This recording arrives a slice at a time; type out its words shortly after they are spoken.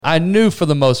I knew for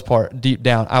the most part, deep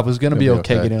down, I was going to be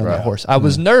okay getting on that horse. I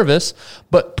was nervous,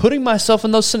 but putting myself in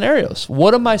those scenarios,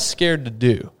 what am I scared to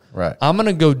do? Right. I'm going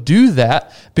to go do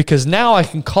that because now I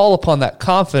can call upon that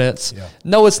confidence. Yeah.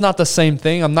 No, it's not the same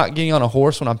thing. I'm not getting on a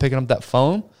horse when I'm picking up that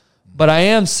phone, but I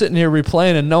am sitting here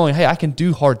replaying and knowing, hey, I can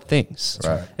do hard things.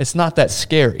 Right. It's not that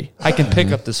scary. I can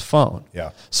pick up this phone.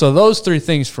 Yeah. So those three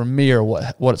things for me are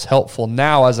what's helpful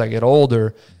now as I get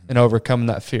older and overcoming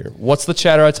that fear. What's the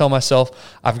chatter I tell myself?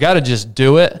 I've got to just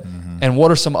do it. Mm-hmm. And what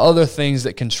are some other things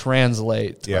that can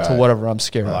translate to whatever I'm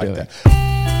scared of doing? That.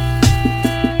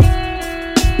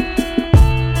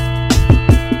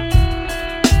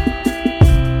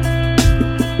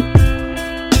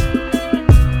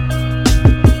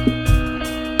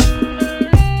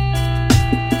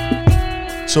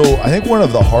 So I think one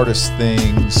of the hardest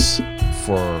things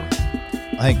for,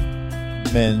 I think,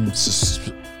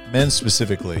 men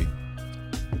specifically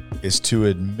is to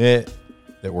admit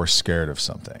that we're scared of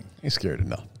something. Ain't scared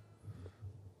enough.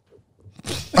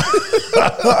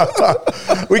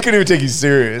 We couldn't even take you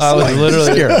serious. I was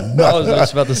literally scared. I was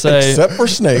just about to say, except for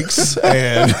snakes.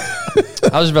 And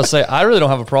I was about to say, I really don't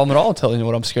have a problem at all telling you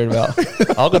what I'm scared about.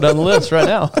 I'll go down the list right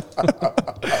now.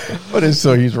 But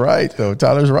so he's right though.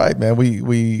 Tyler's right, man.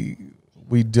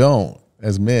 We don't,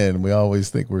 as men, we always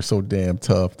think we're so damn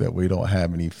tough that we don't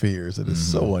have any fears. It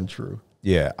is so untrue.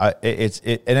 Yeah,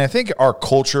 and I think our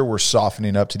culture, we're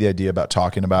softening up to the idea about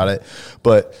talking about it,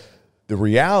 but the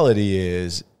reality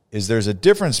is there's a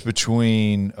difference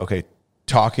between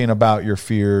talking about your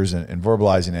fears and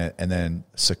verbalizing it, and then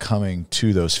succumbing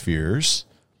to those fears,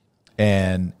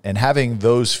 and having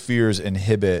those fears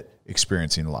inhibit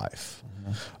experiencing life.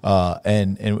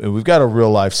 And we've got a real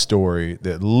life story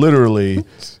that literally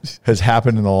has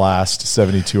happened in the last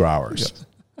 72 hours. Yep.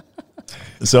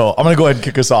 So I'm going to go ahead and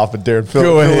kick us off, and Darren,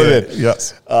 fill it in.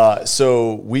 Yes.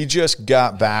 So we just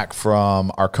got back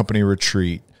from our company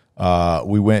retreat.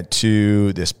 We went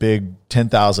to this big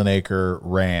 10,000 acre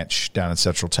ranch down in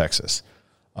Central Texas.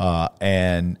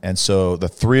 And so the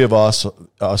three of us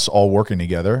all working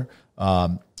together,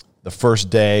 the first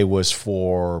day was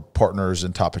for partners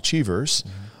and top achievers.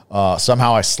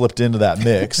 Somehow I slipped into that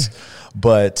mix,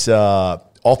 but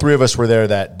all three of us were there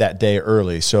that day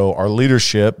early. So our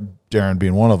leadership, Darren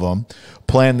being one of them,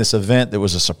 planned this event that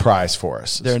was a surprise for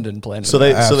us. Darren didn't plan it.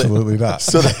 Absolutely not.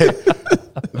 So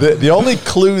the only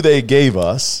clue they gave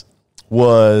us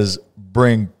was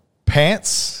bring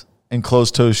pants and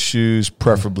closed-toe shoes,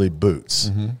 preferably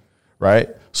boots, right?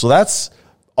 So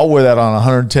I'll wear that on a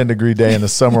 110-degree day in the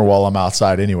summer while I'm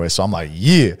outside anyway. So I'm like,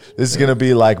 this is going to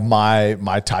be like my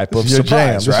type of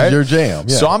surprise, right? This is your jam.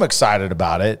 Yeah. So I'm excited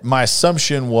about it. My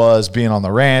assumption was being on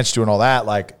the ranch, doing all that,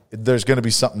 like there's going to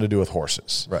be something to do with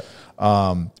horses. Right.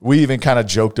 We even kind of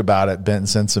joked about it. Ben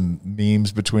sent some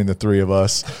memes between the three of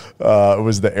us. It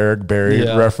was the Eric Berry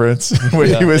reference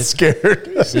when he was scared.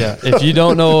 Yeah. If you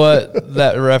don't know what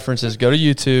that reference is, go to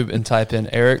YouTube and type in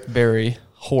Eric Berry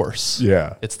horse.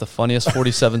 Yeah. It's the funniest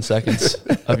 47 seconds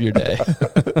of your day.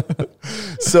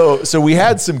 So we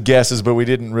had some guesses, but we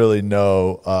didn't really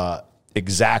know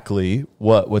exactly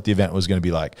what the event was going to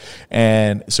be like.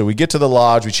 And so we get to the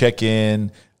lodge, we check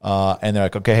in, and they're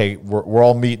like, okay, hey, we're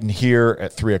all meeting here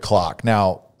at 3:00.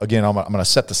 Now, again, I'm going to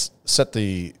set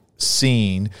the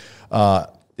scene.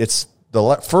 It's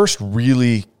the first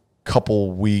really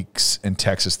couple weeks in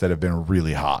Texas that have been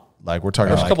really hot. Like we're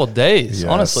talking First couple of days,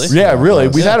 honestly. Yeah, really.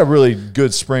 We've had a really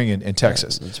good spring in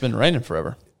Texas. It's been raining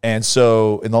forever. And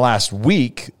so in the last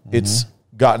week, it's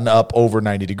gotten up over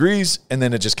 90 degrees, and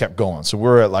then it just kept going. So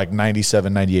we're at like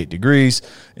 97, 98 degrees.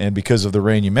 And because of the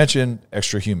rain you mentioned,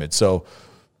 extra humid. So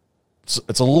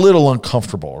it's a little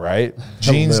uncomfortable, right?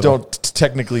 Jeans don't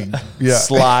technically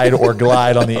slide or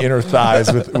glide on the inner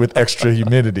thighs with extra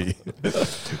humidity.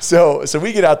 So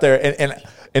we get out there,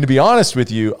 and to be honest with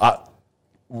you,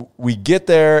 we get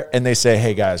there and they say,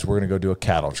 hey guys, we're going to go do a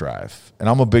cattle drive. And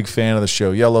I'm a big fan of the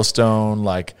show Yellowstone.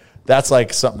 Like that's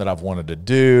like something that I've wanted to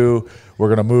do. We're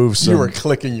going to move some. You were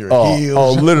clicking your heels.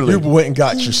 Oh, literally. You went and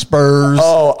got your spurs.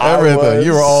 Everything.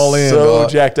 You were all in. So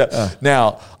jacked up.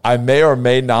 Now, I may or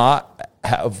may not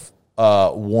have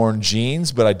worn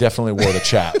jeans, but I definitely wore the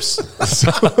chaps.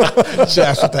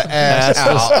 Chaps with the ass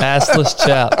out. Assless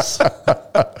chaps.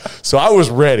 So I was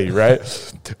ready, right?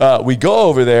 We go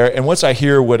over there, and once I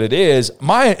hear what it is,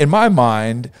 in my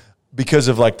mind, because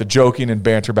of like the joking and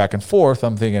banter back and forth,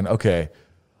 I'm thinking, okay,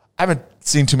 I haven't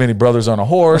seen too many brothers on a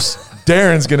horse.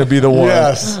 Darren's going to be the one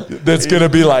that's going to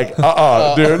be like,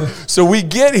 dude. So we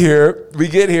get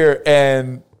here,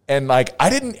 and like I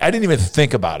didn't even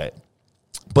think about it.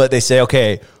 But they say,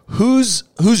 okay, who's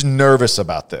nervous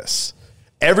about this?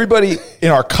 everybody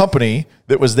in our company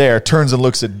that was there turns and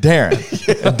looks at Darren.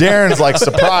 And Darren's like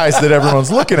surprised that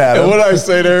everyone's looking at him. And what did I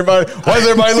say to everybody? Why is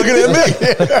everybody looking at me?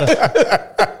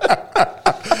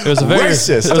 It was a very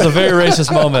Racist. It was a very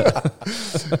racist moment.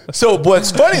 So what's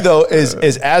funny though is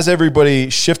as everybody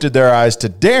shifted their eyes to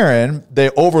Darren, they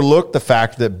overlooked the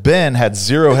fact that Ben had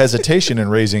zero hesitation in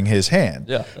raising his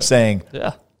hand, saying,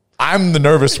 Yeah. I'm the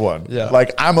nervous one. Yeah.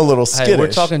 Like I'm a little skittish. Hey,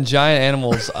 we're talking giant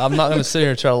animals. I'm not going to sit here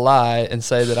and try to lie and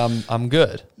say that I'm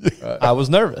good. I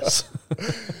was nervous. Yeah,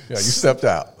 you stepped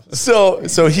out. So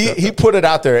he put it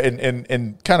out there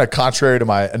and kind of contrary to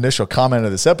my initial comment of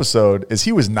this episode is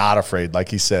he was not afraid, like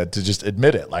he said, to just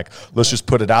admit it. Like, let's just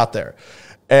put it out there.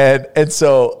 And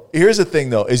so here's the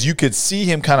thing though, is you could see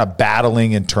him kind of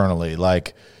battling internally.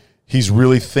 Like he's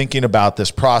really thinking about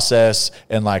this process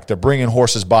and like they're bringing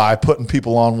horses by, putting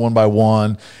people on one by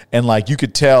one. And like, you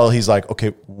could tell he's like,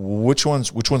 okay, which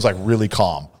one's like really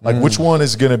calm? Like which one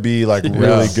is going to be like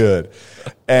really good?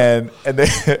 And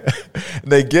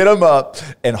they get him up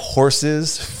and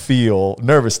horses feel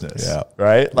nervousness,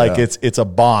 right? Like it's a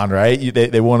bond, right?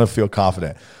 They want to feel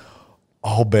confident.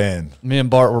 Oh, Ben. Me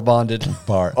and Bart were bonded.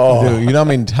 Bart. Oh. Dude, you know how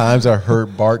many times I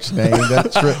heard Bart's name?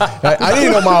 I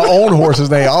didn't know my own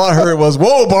horse's name. All I heard was,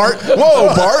 whoa, Bart.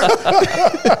 Whoa, Bart.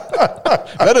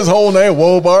 That his whole name,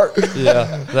 whoa, Bart. Yeah,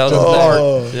 that was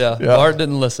Bart. Yeah, Bart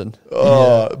didn't listen.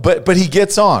 But he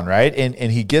gets on, right?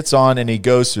 And he gets on and he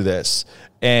goes through this.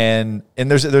 And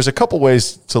there's a couple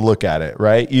ways to look at it,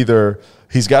 right? Either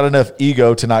he's got enough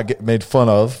ego to not get made fun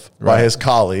of by his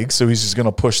colleagues, so he's just going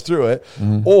to push through it,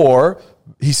 or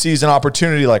he sees an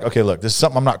opportunity like, okay, look, this is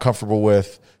something I'm not comfortable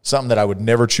with, something that I would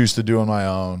never choose to do on my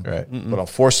own, but I'm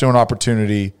forced to an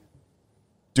opportunity.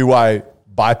 Do I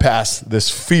bypass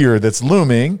this fear that's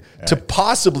looming to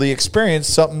possibly experience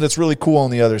something that's really cool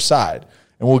on the other side?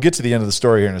 And we'll get to the end of the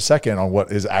story here in a second on what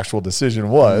his actual decision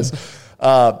was.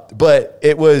 But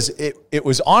it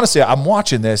was honestly, I'm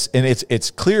watching this and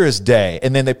it's clear as day.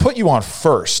 And then they put you on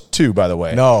first too, by the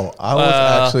way. No, I was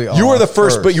actually on you were the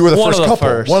first, but you were the first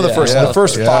couple. One of the first, the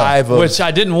first five. Which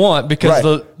I didn't want because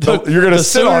you're going to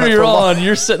sit on it.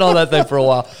 You're sitting on that thing for a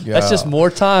while. That's just more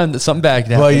time that something bad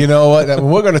can happen. Well, you know what?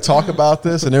 We're going to talk about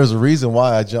this, and there's a reason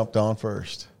why I jumped on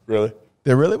first. Really?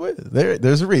 There really was.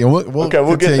 There's a reason. We'll get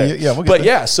there. Yeah, we'll get there.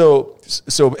 Yeah, so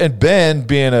and Ben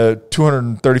being a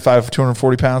 235,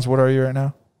 240 pounds, what are you right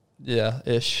now? Yeah,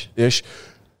 ish.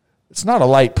 It's not a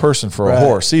light person for a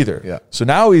horse either. Yeah. So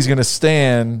now he's going to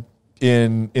stand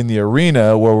in the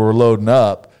arena where we're loading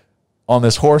up on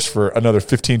this horse for another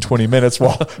 15, 20 minutes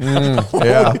while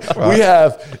we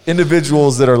have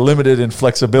individuals that are limited in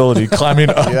flexibility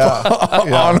climbing up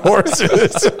on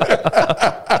horses.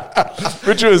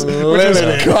 which was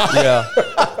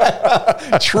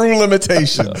true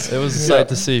limitations. It was a sight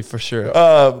to see for sure.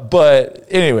 But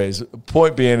anyways,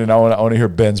 point being, and I want to hear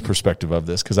Ben's perspective of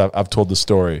this because I've told the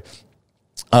story.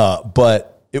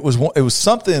 But it was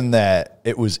something that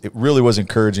it really was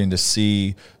encouraging to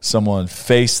see someone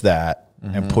face that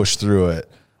and push through it.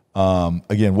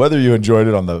 Again, whether you enjoyed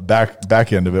it on the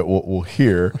back end of it, we'll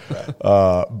hear.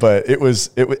 But it was,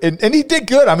 and he did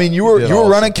good. I mean, you were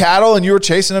running cattle and you were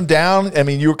chasing them down. I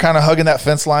mean, you were kind of hugging that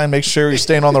fence line, make sure you're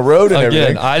staying on the road and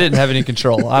everything. I didn't have any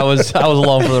control. I was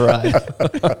along for the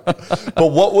ride. But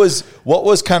what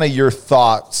was kind of your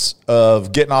thoughts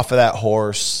of getting off of that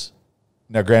horse?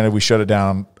 Now, granted, we shut it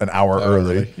down an hour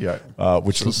early,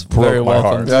 which was very broke my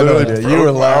heart. You were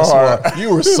last one.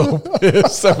 You were so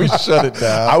pissed that we shut it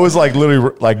down. I was like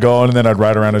literally like going, and then I'd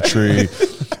ride around a tree,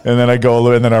 and then I go a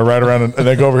little, and then I ride around, and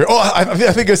then go over here. Oh, I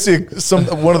think I see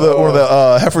one of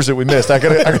the heifers that we missed. I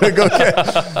gotta go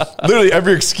get literally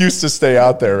every excuse to stay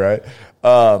out there, right?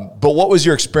 But what was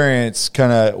your experience,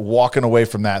 kind of walking away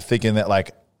from that, thinking that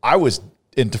like I was,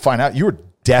 and to find out you were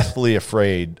deathly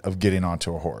afraid of getting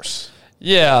onto a horse?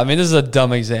 Yeah, I mean, this is a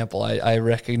dumb example. I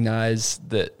recognize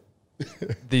that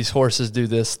these horses do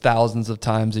this thousands of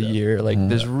times a year. Like,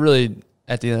 there's really,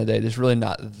 at the end of the day, there's really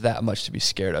not that much to be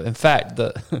scared of. In fact,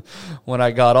 when I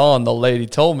got on, the lady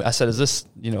told me, I said, is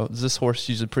this horse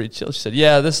usually pretty chill? She said,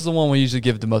 yeah, this is the one we usually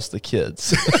give to most of the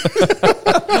kids.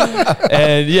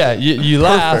 And yeah, you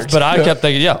laugh, but I kept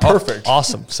thinking, perfect.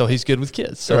 Awesome. So he's good with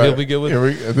kids. So he'll be good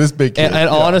with this big kid. And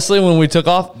honestly, when we took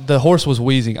off, the horse was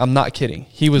wheezing. I'm not kidding.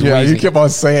 He was wheezing. Yeah, you kept on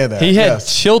saying that. He had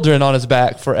children on his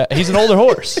back he's an older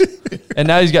horse. And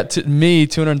now he's got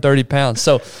 230 pounds.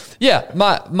 So yeah,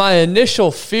 my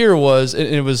initial fear was,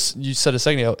 it was, you said a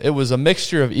second ago, it was a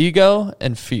mixture of ego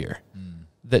and fear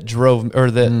that drove,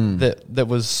 or that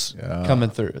was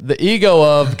coming through. The ego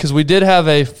of, because we did have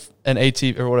an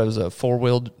ATV, or what it was, a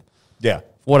four-wheeled,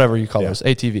 whatever you call those,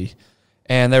 ATV.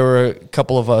 And there were a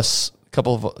couple of us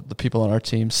couple of the people on our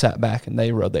team sat back and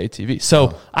they rode the ATV.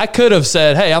 So I could have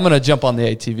said, "Hey, I'm going to jump on the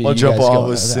ATV." I'll jump on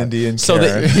with Cindy and so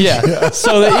Karen.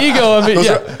 So the ego of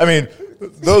it. I mean,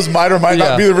 those might or might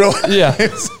not be the real. Yeah,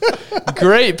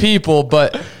 great people,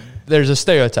 but there's a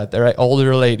stereotype there, right?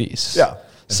 Older ladies. Yeah.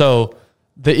 So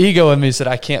the ego in me said,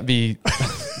 "I can't be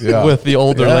with the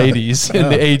older ladies in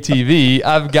the ATV.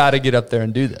 I've got to get up there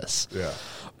and do this." Yeah.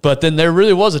 But then there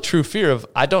really was a true fear of,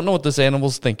 I don't know what this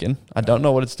animal's thinking. I don't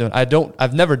know what it's doing.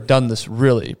 I've never done this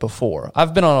really before.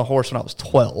 I've been on a horse when I was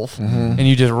 12 and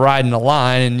you just ride in a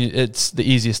line and it's the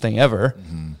easiest thing ever.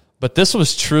 But this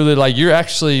was truly like, you're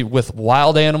actually with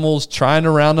wild animals, trying to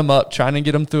round them up, trying to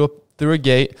get them through a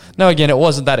gate. Now, again, it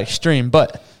wasn't that extreme,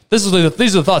 but these are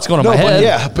the thoughts going on my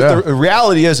head. But the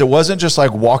reality is, it wasn't just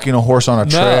like walking a horse on a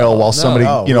trail while somebody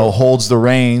holds the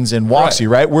reins and walks you.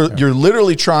 Right, you're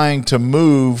literally trying to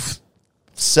move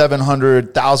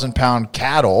 700,000 pound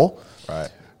cattle. Right.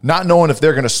 Not knowing if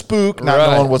they're going to spook, not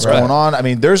knowing what's going on. I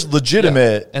mean, there's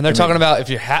legitimate. And they're talking about if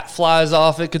your hat flies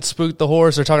off, it could spook the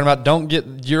horse. They're talking about don't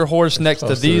get your horse next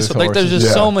to these. So like, there's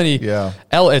just so many. Yeah.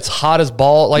 It's hot as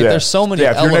ball. Like there's so many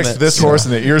elements. If you're next to this horse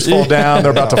and the ears fall down,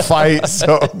 they're about to fight.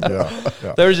 So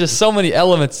there's just so many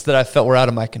elements that I felt were out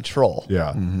of my control.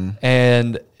 Yeah.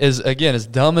 And as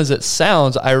dumb as it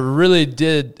sounds, I really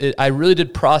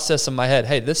did process in my head,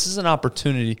 hey, this is an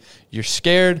opportunity. You're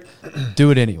scared,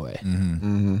 do it anyway.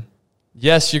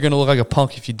 Yes, you're going to look like a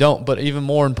punk if you don't, but even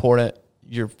more important,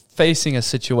 you're facing a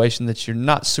situation that you're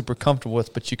not super comfortable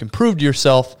with, but you can prove to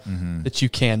yourself that you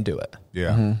can do it.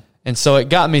 Yeah. And so it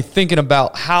got me thinking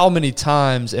about how many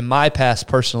times in my past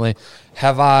personally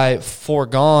have I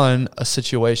foregone a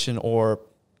situation or,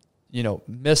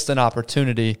 missed an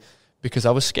opportunity because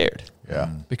I was scared. Yeah.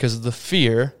 Because of the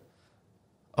fear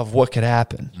of what could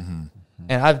happen.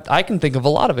 And I can think of a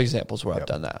lot of examples where I've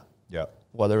done that. Yeah.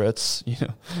 Whether it's,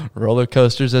 roller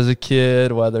coasters as a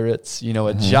kid, whether it's,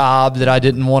 a job that I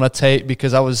didn't want to take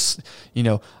because I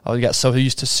got so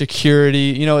used to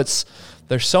security.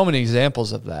 There's so many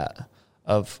examples of that,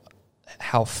 of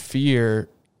how fear,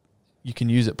 you can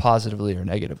use it positively or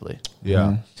negatively.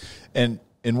 Yeah. And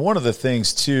one of the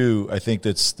things too, I think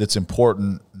that's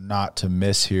important not to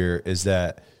miss here is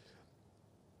that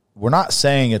we're not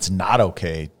saying it's not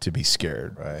okay to be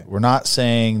scared. Right. We're not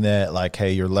saying that like,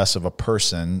 hey, you're less of a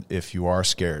person if you are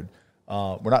scared.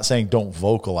 We're not saying don't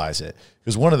vocalize it,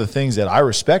 because one of the things that I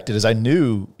respected is I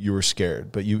knew you were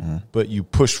scared, but you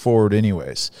pushed forward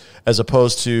anyways, as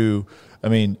opposed to,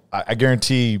 I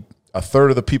guarantee a third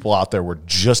of the people out there were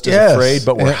just as afraid,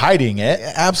 but were hiding it.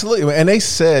 Absolutely. And they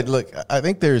said, look, I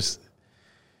think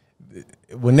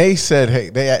when they said, hey,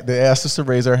 they asked us to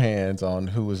raise our hands on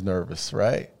who was nervous,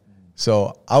 right?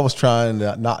 So I was trying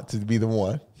not to be the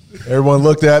one. Everyone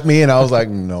looked at me, and I was like,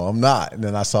 no, I'm not. And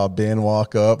then I saw Ben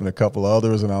walk up and a couple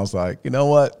others, and I was like, you know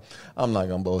what? I'm not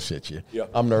going to bullshit you.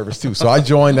 Yep. I'm nervous too. So I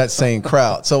joined that same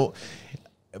crowd. So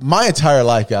my entire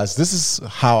life, guys, this is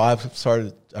how I've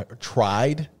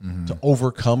tried to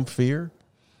overcome fear,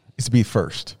 is to be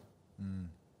first.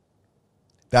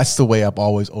 That's the way I've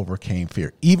always overcame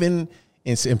fear. Even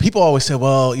and people always say,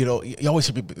 well, you always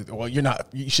should be, well,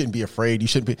 you shouldn't be afraid. You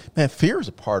shouldn't be. Man, fear is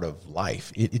a part of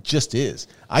life. It just is.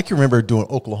 I can remember doing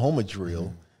Oklahoma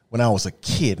drill when I was a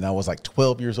kid, and I was like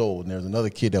 12 years old, and there was another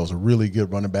kid that was a really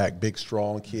good running back, big,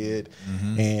 strong kid.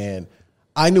 And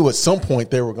I knew at some point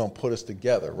they were going to put us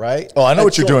together, right? Oh, I know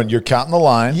what you're doing. You're counting the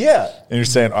line. Yeah. And you're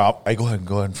saying, go ahead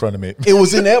in front of me. It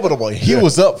was inevitable. He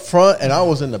was up front and I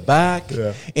was in the back.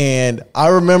 Yeah. And I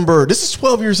remember, this is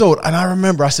 12 years old, and I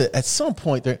remember I said, at some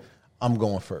point there, I'm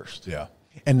going first. Yeah.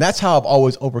 And that's how I've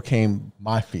always overcame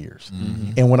my fears.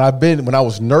 And when I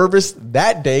was nervous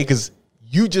that day, because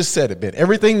you just said it, Ben,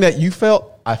 everything that you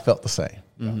felt, I felt the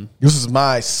same. This was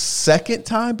my second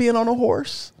time being on a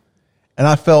horse, and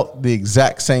I felt the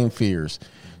exact same fears.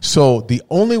 So the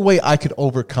only way I could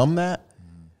overcome that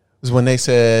was when they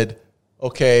said,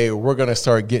 okay, we're going to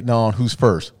start getting on who's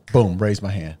first. Boom, raise my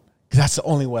hand. Because that's the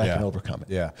only way I can overcome it.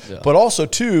 Yeah. But also,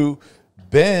 too,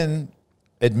 Ben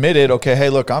admitted, okay, hey,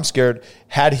 look, I'm scared.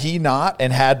 Had he not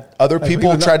and had other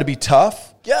people try to be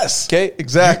tough, yes, okay,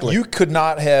 exactly. You could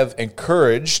not have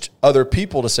encouraged other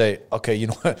people to say, okay, you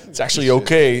know what, it's actually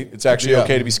okay. It's actually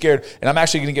okay to be scared. And I'm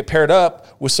actually going to get paired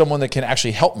up with someone that can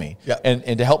actually help me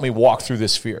and to help me walk through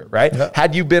this fear, right? Yeah.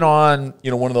 Had you been on,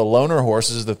 one of the loaner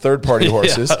horses, the third-party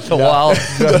horses. The wild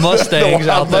Mustangs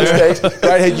out there.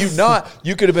 Right? Had you not,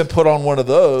 you could have been put on one of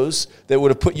those that would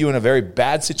have put you in a very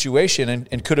bad situation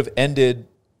and could have ended,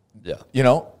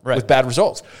 with bad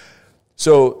results.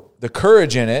 So the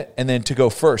courage in it, and then to go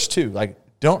first too. Like,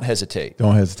 don't hesitate.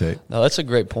 Don't hesitate. No, that's a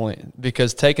great point,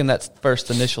 because taking that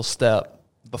first initial step,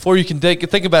 before you can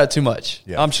think about it too much,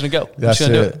 I'm just going to go. I'm That's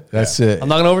just going to do it. That's it. I'm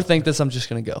not going to overthink this. I'm just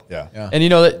going to go. Yeah. And you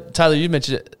know that, Tyler, you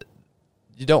mentioned it.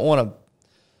 You don't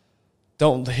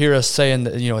hear us saying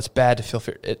that, it's bad to feel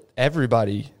fear.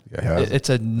 It's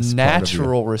a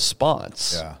natural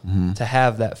response to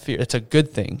have that fear. It's a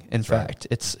good thing. In fact,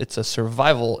 it's a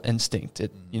survival instinct. The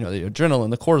adrenaline,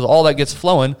 the cortisol, all that gets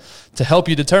flowing to help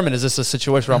you determine, is this a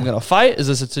situation where I'm going to fight? Is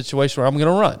this a situation where I'm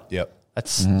going to run? Yep.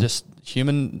 That's just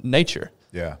human nature.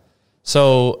 Yeah.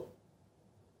 So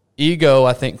ego,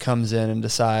 I think, comes in and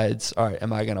decides, all right,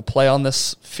 am I going to play on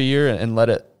this fear and let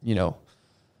it, well,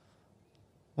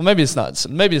 maybe it's not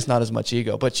as much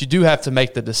ego, but you do have to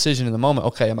make the decision in the moment.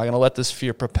 Okay, am I going to let this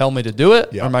fear propel me to do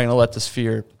it, or am I going to let this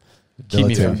fear keep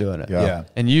me from doing it? Yeah.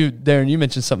 And you, Darren, you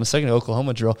mentioned something a second ago,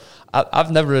 Oklahoma drill.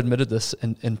 I've never admitted this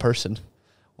in person.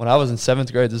 When I was in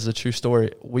 7th grade, this is a true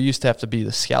story. We used to have to be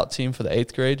the scout team for the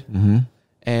 8th grade. Mm-hmm.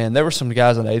 And there were some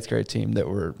guys on the 8th grade team that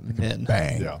were men.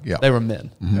 Bang. Yeah. They were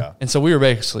men. Mm-hmm. Yeah. And so we were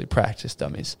basically practice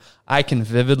dummies. I can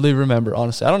vividly remember,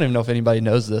 honestly, I don't even know if anybody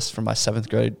knows this from my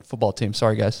 7th grade football team.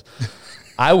 Sorry, guys.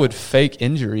 I would fake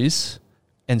injuries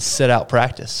and sit out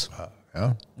practice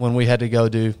when we had to go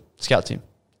do scout team.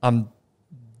 I'm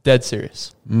dead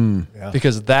serious.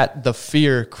 Because the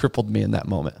fear crippled me in that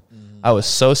moment. I was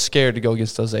so scared to go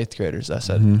against those 8th graders. I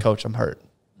said, Coach, I'm hurt.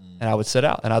 And I would sit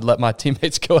out, and I'd let my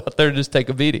teammates go out there and just take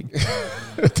a beating.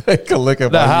 Take a look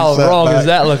at how wrong is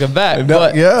that looking back?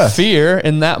 But fear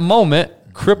in that moment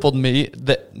crippled me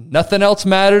that nothing else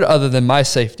mattered other than my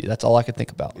safety. That's all I could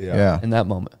think about in that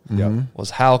moment was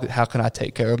how can I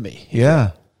take care of me?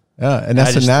 Yeah. And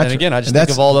that's a natural. And again, I just think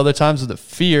of all the other times that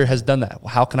fear has done that. Well,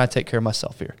 how can I take care of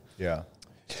myself here? Yeah.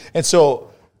 And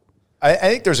so I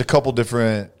think there's a couple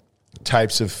different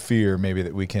types of fear maybe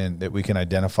that we can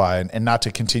identify, and not to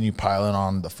continue piling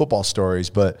on the football stories,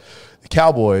 but the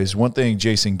Cowboys, one thing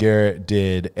Jason Garrett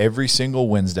did every single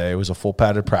Wednesday, it was a full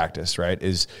padded practice, right,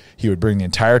 is he would bring the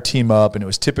entire team up, and it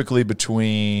was typically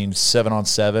between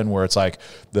 7-on-7 where it's like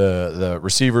the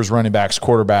receivers, running backs,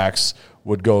 quarterbacks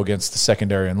would go against the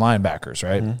secondary and linebackers,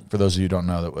 right? For those of you who don't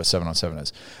know that what 7-on-7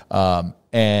 is.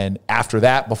 And after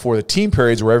that, before the team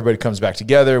periods where everybody comes back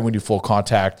together and we do full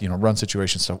contact, run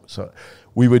situations. So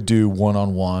we would do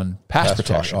one-on-one pass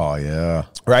protection. Oh, yeah.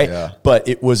 Right? Yeah. But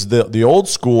it was the old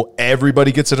school,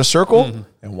 everybody gets in a circle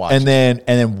and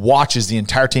then watches the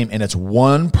entire team, and it's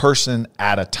one person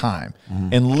at a time.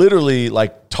 And literally,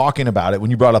 like, talking about it,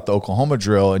 when you brought up the Oklahoma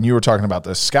drill and you were talking about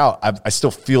the scout, I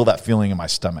still feel that feeling in my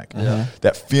stomach. Yeah.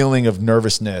 That feeling of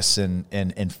nervousness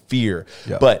and fear.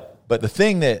 Yeah. But the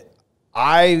thing that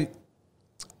I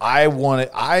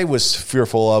was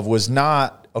fearful of was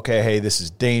not, okay, hey, this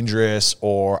is dangerous,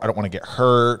 or I don't want to get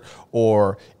hurt,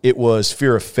 or it was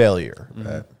fear of failure.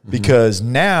 Because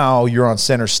now you're on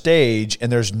center stage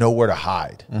and there's nowhere to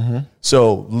hide.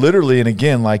 So literally, and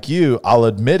again, like you, I'll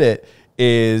admit it,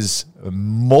 is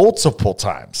multiple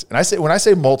times. And when I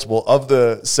say multiple of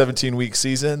the 17-week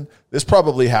season, this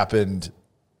probably happened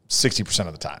 60%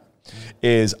 of the time.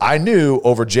 Is I knew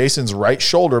over Jason's right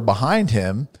shoulder behind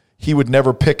him, he would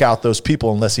never pick out those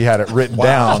people unless he had it written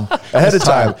down ahead of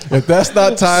time. If that's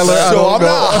not Tyler, so I'm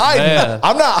not hiding. Man.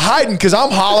 I'm not hiding because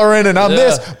I'm hollering and I'm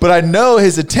this, but I know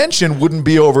his attention wouldn't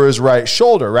be over his right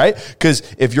shoulder, right? Because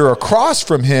if you're across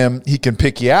from him, he can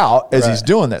pick you out as he's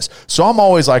doing this. So I'm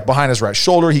always like behind his right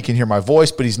shoulder. He can hear my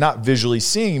voice, but he's not visually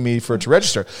seeing me for it to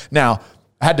register. Now,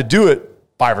 I had to do it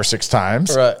 5 or 6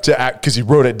 times to act, because he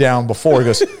wrote it down before. He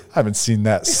goes, I haven't seen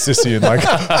that sissy in like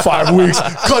 5 weeks.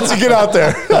 Clutzy, get out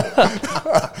there.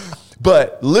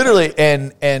 But literally,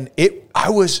 I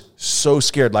was so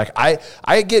scared. Like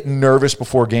I get nervous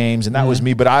before games, and that was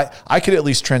me. But I could at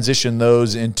least transition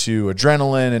those into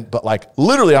adrenaline. But like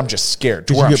literally, I'm just scared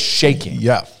to where I'm shaking.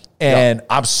 Yeah, and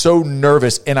I'm so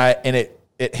nervous, and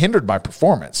it hindered my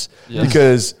performance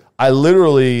because I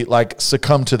literally like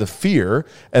succumb to the fear,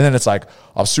 and then it's like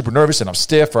I'm super nervous and I'm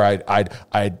stiff, or I'd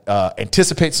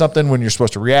anticipate something when you're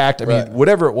supposed to react. I mean,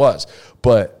 whatever it was.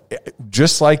 But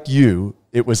just like you,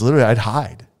 it was literally I'd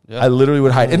hide. Yeah. I literally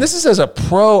would hide. And this is as a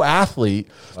pro athlete.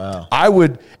 Wow. I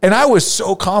was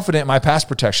so confident in my pass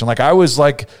protection. Like I was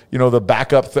like, the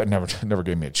backup, never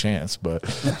gave me a chance, but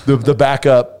the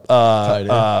backup,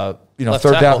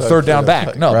 third down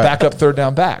back. No, backup third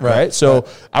down back, right? So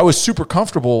I was super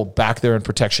comfortable back there in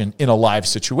protection in a live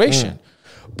situation.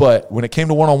 But when it came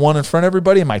to one-on-one in front of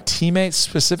everybody, and my teammates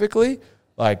specifically,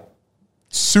 like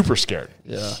super scared.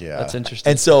 Yeah. That's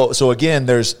interesting. And so again,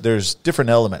 there's different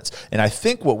elements. And I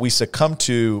think what we succumb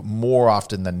to more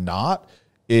often than not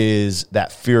is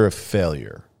that fear of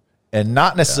failure. And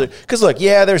not necessarily because look,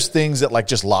 there's things that like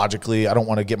just logically I don't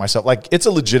want to get myself like it's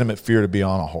a legitimate fear to be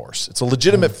on a horse. It's a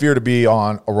legitimate fear to be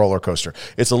on a roller coaster.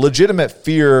 It's a legitimate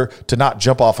fear to not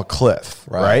jump off a cliff,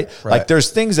 right? Like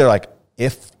there's things that are like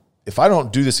if I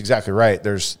don't do this exactly right,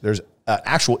 there's an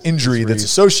actual injury that's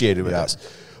associated with this.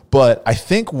 But I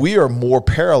think we are more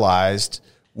paralyzed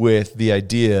with the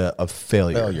idea of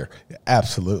failure.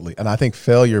 Absolutely. And I think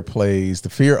the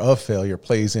fear of failure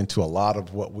plays into a lot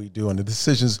of what we do and the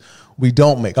decisions we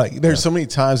don't make. Like there's so many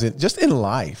times just in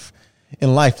life,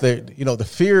 there, the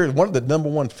fear, one of the number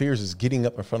one fears is getting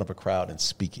up in front of a crowd and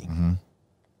speaking.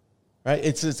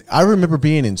 Right. I remember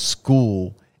being in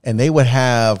school and we would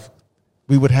have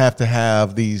to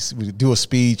have these, we do a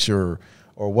speech or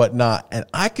whatnot. And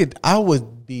I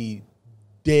would be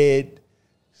dead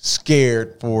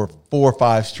scared for 4 or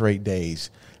 5 straight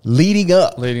days leading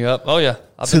up. Oh yeah.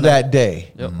 To that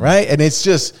day. Yep. Right. And it's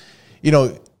just,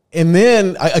 and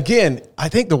then I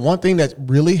think the one thing that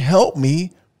really helped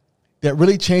me, that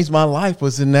really changed my life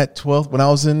was in that 12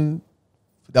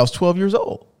 years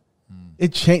old.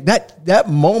 It changed that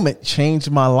moment changed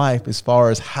my life as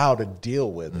far as how to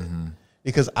deal with it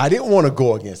because I didn't want to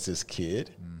go against this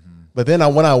kid. But then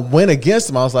when I went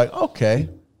against him, I was like, okay,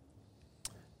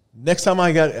 next time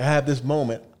I have this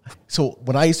moment. So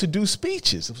when I used to do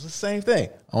speeches, it was the same thing.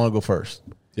 I want to go first.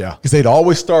 Yeah. Because they'd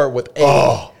always start with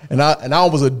A. And I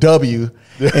was a W.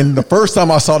 And the first time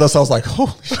I saw this, I was like,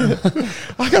 holy shit.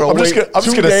 I'm just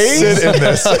gonna sit in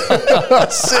this.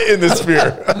 Sit in this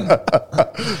fear.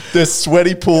 This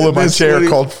sweaty pool in my chair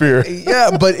called fear.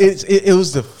 Yeah, but it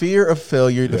was the fear of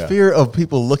failure, the fear of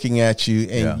people looking at you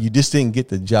and you just didn't get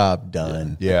the job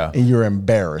done. Yeah. And you're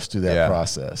embarrassed through that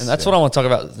process. And that's what I want to talk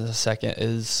about in a second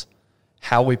is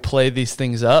how we play these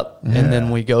things up and then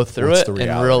we go through it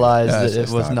and realize that it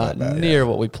was not near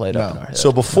what we played up in our head.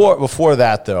 So before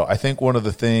that though, I think one of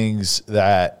the things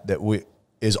that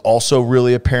is also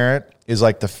really apparent is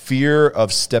like the fear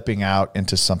of stepping out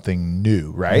into something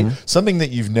new, right? Something that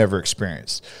you've never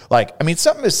experienced. Like, I mean,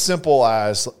 something as simple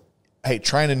as, hey,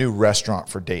 trying a new restaurant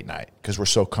for date night because we're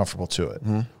so comfortable to it.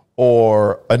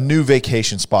 Or a new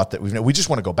vacation spot that we just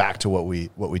want to go back to what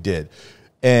we did.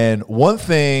 And one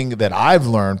thing that I've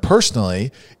learned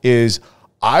personally is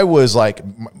I was like,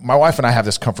 my wife and I have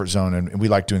this comfort zone and we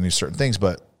like doing these certain things,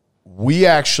 but we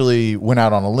actually went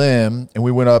out on a limb and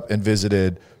we went up and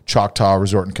visited Choctaw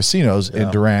Resort and Casinos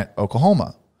in Durant,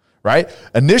 Oklahoma, right?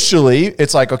 Initially,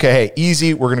 it's like, okay, hey,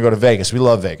 easy, we're going to go to Vegas. We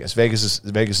love Vegas. Vegas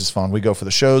is fun. We go for the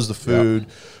shows, the food,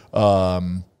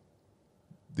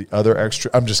 the other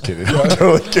extra. I'm just kidding. I'm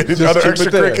totally kidding. The other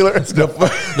extracurricular.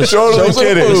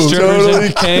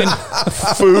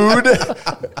 Food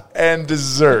and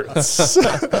desserts.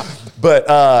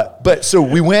 But so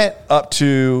we went up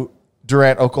to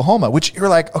Durant, Oklahoma, which you're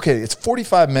like, okay, it's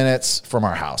 45 minutes from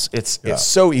our house. It's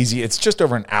so easy. It's just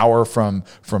over an hour from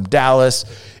Dallas.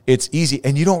 It's easy,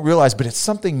 and you don't realize, but it's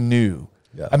something new.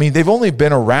 Yeah. I mean, they've only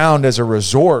been around as a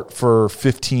resort for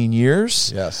 15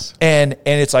 years. Yes. And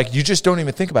it's like, you just don't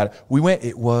even think about it. We went,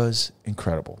 it was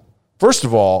incredible. First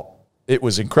of all, it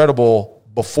was incredible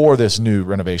before this new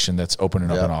renovation that's opening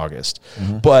up in August.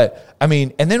 But I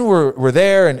mean, and then we're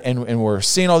there and we're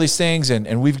seeing all these things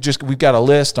and we've got a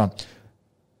list on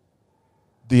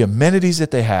the amenities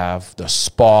that they have, the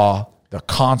spa, the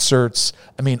concerts.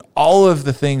 I mean, all of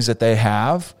the things that they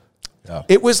have. Yeah.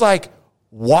 It was like,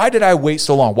 why did I wait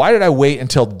so long? Why did I wait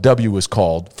until W was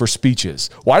called for speeches?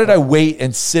 Why did I wait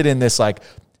and sit in this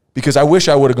because I wish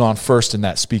I would have gone first in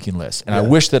that speaking list. And I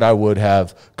wish that I would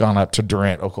have gone up to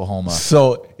Durant, Oklahoma.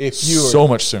 So if you so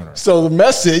much sooner. So the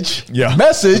message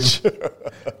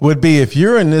would be if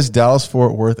you're in this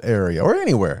Dallas-Fort Worth area or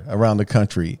anywhere around the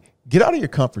country, get out of your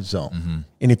comfort zone.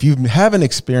 And if you haven't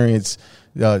experienced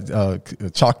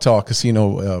Choctaw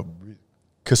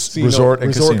Resort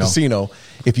and Casino.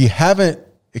 If you haven't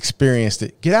experienced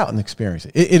it, get out and experience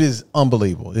it. It is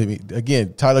unbelievable. I mean,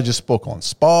 again, Tyler just spoke on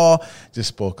spa, just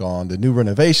spoke on the new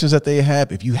renovations that they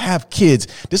have. If you have kids,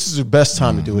 this is the best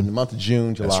time to do it in the month of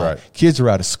June, July. That's right. Kids are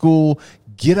out of school.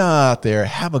 Get out there,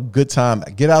 have a good time.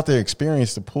 Get out there,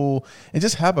 experience the pool, and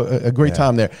just have a great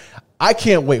time there. I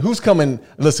can't wait. Who's coming?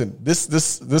 Listen,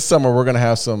 this summer we're gonna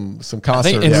have some concerts. I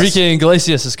think Enrique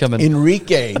Iglesias is coming.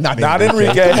 Enrique, not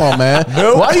Enrique. Come on, man.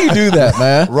 Nope. Why do you do that,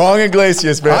 man? Wrong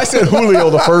Iglesias, man. I said Julio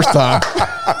the first time.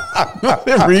 Not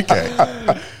Enrique.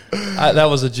 That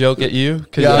was a joke at you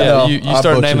because you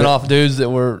started naming off dudes that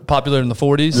were popular in the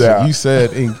 40s. Yeah, you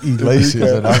said Iglesias,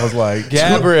 and I was like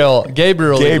Gabriel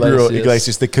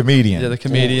Iglesias, the comedian. Yeah, the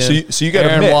comedian. So you got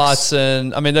Aaron a mix.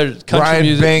 Watson. I mean, there's country Ryan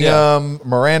music. Bingham,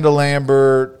 Miranda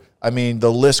Lambert. I mean,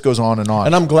 the list goes on and on.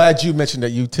 And I'm glad you mentioned that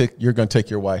you're going to take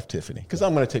your wife, Tiffany, because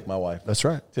I'm going to take my wife. That's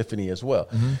right. Tiffany as well.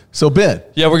 So, Ben.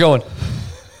 Yeah, we're going.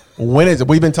 When is it?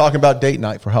 We've been talking about date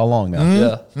night for how long now?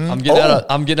 Yeah. I'm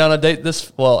getting on a date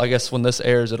this, well, I guess when this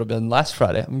airs, it'll be last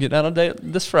Friday. I'm getting on a date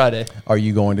this Friday. Are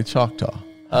you going to Choctaw?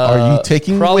 Are you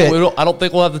taking probably? Whit? I don't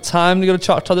think we'll have the time to go to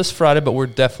Choctaw this Friday, but we're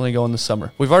definitely going this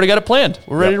summer. We've already got it planned.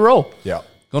 We're ready to roll. Yeah.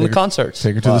 Going to concerts.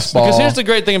 Take her to the spa. Because here's the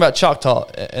great thing about Choctaw,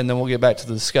 and then we'll get back to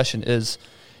the discussion, is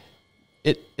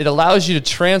it allows you to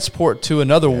transport to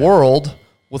another world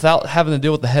without having to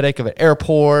deal with the headache of an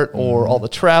airport or all the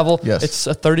travel. Yes. It's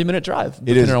a 30-minute drive, It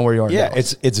depending is on where you are. Yeah, now.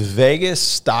 it's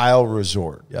Vegas-style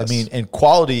resort. Yes. I mean, and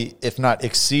quality, if not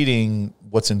exceeding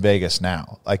what's in Vegas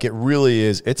now. Like, it really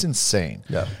is. It's insane.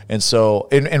 Yeah. And so,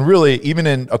 and really,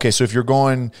 even so if you're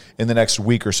going in the next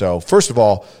week or so, first of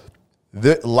all,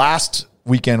 the last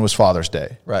weekend was Father's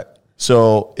Day. Right.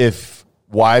 So if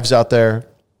wives out there,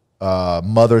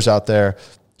 mothers out there,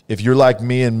 if you're like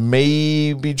me and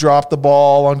maybe drop the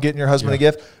ball on getting your husband a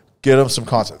gift, get them some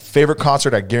concert. Favorite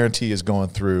concert, I guarantee, is going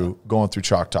through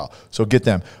Choctaw. So get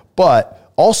them.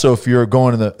 But also, if you're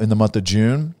going in the month of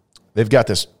June, they've got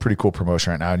this pretty cool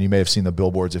promotion right now, and you may have seen the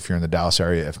billboards if you're in the Dallas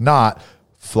area. If not,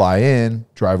 fly in,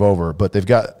 drive over. But they've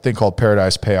got a thing called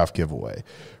Paradise Payoff Giveaway,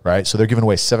 right? So they're giving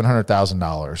away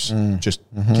 $700,000, just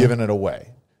giving it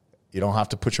away. You don't have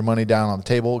to put your money down on the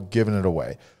table, giving it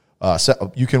away.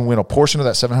 So you can win a portion of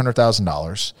that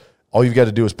 $700,000. All you've got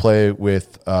to do is play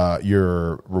with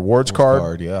your rewards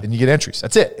card, and you get entries.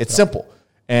 That's it. It's simple.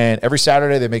 And every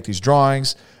Saturday they make these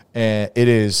drawings, and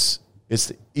it's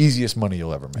the easiest money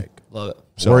you'll ever make. Love it.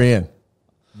 So we're in.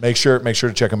 Make sure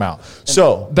to check them out.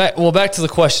 So back to the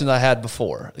question I had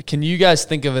before. Can you guys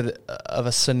think of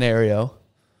a scenario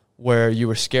where you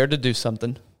were scared to do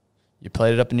something, you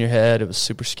played it up in your head, it was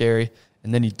super scary,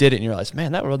 and then you did it and you realized,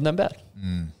 man, that wasn't that bad.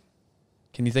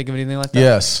 Can you think of anything like that?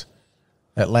 Yes.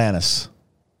 Atlantis.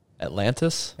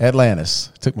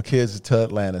 Took my kids to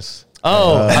Atlantis.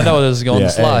 Oh, I know where this is going to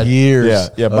slide.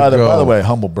 Years. Yeah. By the way,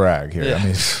 humble brag here. Yeah. I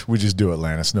mean, we just do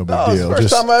Atlantis, no big deal.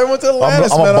 First time I ever went to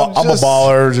Atlantis, I'm a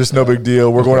baller, just no big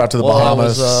deal. We're going out to the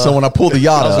Bahamas. So when I pulled the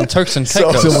yacht I was up, in Turks and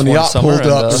Caicos. so when the yacht pulled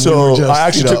up, I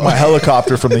actually took my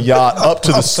helicopter from the yacht up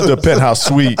to the penthouse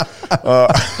suite.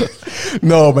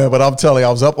 No, man, but I'm telling you,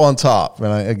 I was up on top.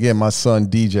 And again, my son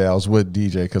DJ, I was with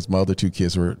DJ because my other two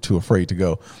kids were too afraid to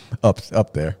go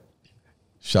up there.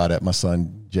 Shot at my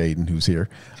son Jaden, who's here.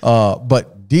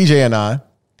 But DJ and I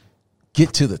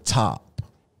get to the top,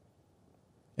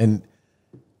 and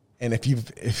if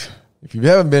you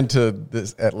haven't been to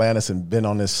this Atlantis and been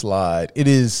on this slide, it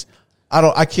is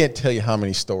I can't tell you how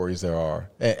many stories there are,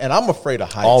 and I'm afraid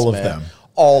of heights.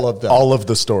 All of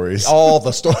the stories.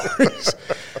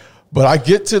 But I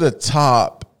get to the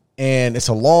top, and it's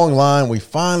a long line. We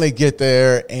finally get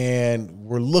there, and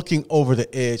we're looking over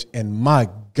the edge, and my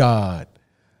God.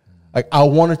 Like, I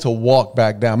wanted to walk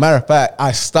back down. Matter of fact,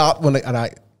 I stopped and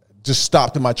I just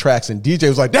stopped in my tracks, and DJ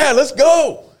was like, "Dad, let's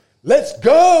go.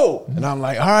 And I'm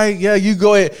like, all right, yeah, you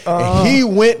go ahead. And he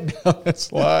went down that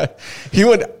slide.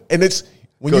 And it's,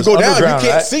 when you go down, you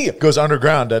can't see it. Goes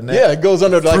underground, doesn't it? Yeah, it goes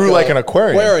under through like an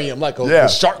aquarium. The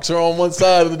sharks are on one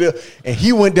side of the deal. And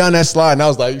he went down that slide, and I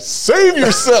was like, save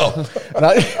yourself. And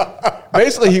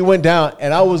basically, he went down,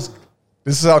 and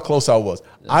this is how close I was.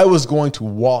 I was going to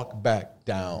walk back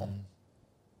down.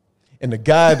 And the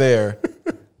guy there,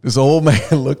 this old man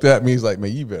looked at me. He's like,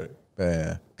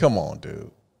 man, come on, dude.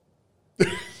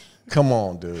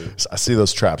 I see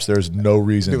those traps. There's no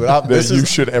reason you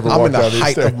should ever walk down these stairs. I'm in the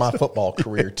height of my football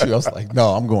career, too. I was like, no,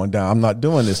 I'm going down. I'm not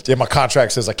doing this. Yeah, my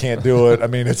contract says I can't do it. I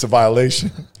mean, it's a violation.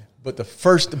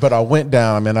 But I went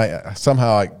down. I mean,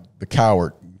 somehow the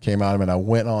coward came out of me, and I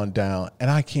went on down. And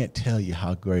I can't tell you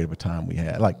how great of a time we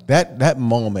had. Like, that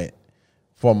moment,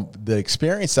 from the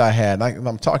experience I had, and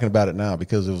I'm talking about it now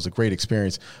because it was a great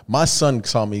experience. My son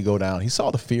saw me go down. He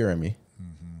saw the fear in me.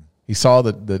 Mm-hmm. He saw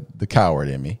the coward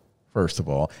in me, first of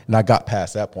all. And I got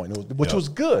past that point, which was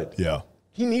good. Yeah.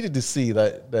 He needed to see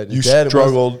that you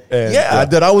struggled.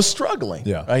 That I was struggling.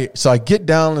 Yeah. So I get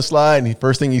down the slide, and the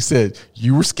first thing he said,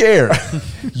 "You were scared."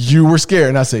 You were scared.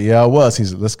 And I said, "Yeah, I was." He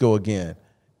said, "Let's go again."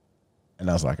 And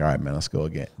I was like, all right, man, let's go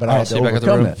again. But I had to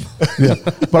overcome that. Yeah.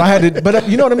 But I had to, but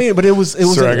you know what I mean? But it was.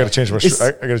 Sir, I got to change my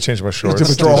shorts.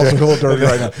 It's a little dirty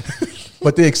right now.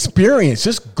 But the experience,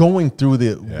 just going through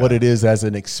what it is as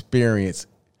an experience,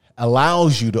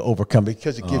 allows you to overcome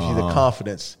because it gives you the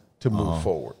confidence to move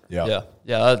forward. Yeah.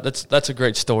 That's a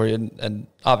great story, and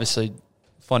obviously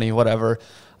funny, whatever.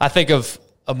 I think of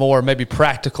a more maybe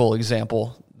practical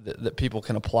example that people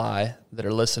can apply that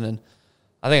are listening.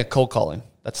 I think of cold calling.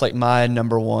 That's like my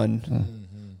number one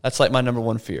That's like my number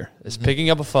one fear is picking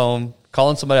up a phone,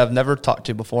 calling somebody I've never talked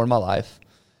to before in my life.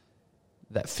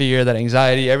 That fear, that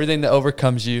anxiety, everything that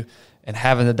overcomes you, and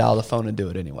having to dial the phone and do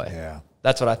it anyway. Yeah.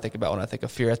 That's what I think about when I think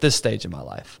of fear at this stage in my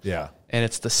life. Yeah. And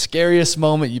it's the scariest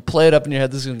moment. You play it up in your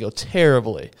head, this is going to go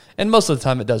terribly. And most of the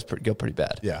time it does go pretty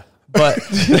bad. Yeah. But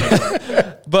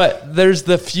but there's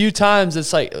the few times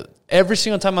it's like every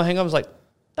single time I hang up, I was like,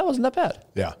 that wasn't that bad.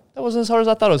 Yeah. That wasn't as hard as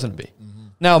I thought it was going to be.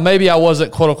 Now, maybe I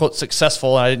wasn't, quote unquote,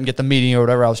 successful and I didn't get the meeting or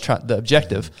whatever I was trying, the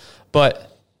objective,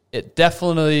 but it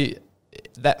definitely,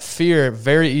 that fear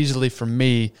very easily for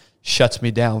me shuts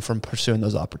me down from pursuing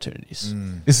those opportunities.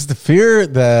 Is it the fear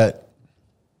that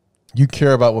you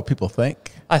care about what people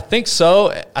think? I think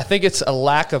so. I think it's a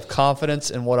lack of confidence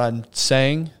in what I'm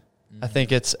saying. I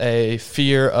think it's a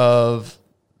fear of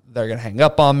they're going to hang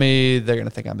up on me. They're going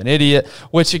to think I'm an idiot,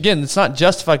 which again, it's not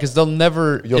justified because they'll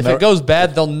never, if it goes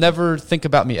bad, they'll never think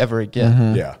about me ever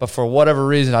again. Yeah. But for whatever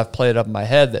reason, I've played it up in my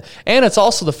head. And it's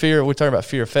also the fear, we're talking about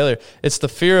fear of failure. It's the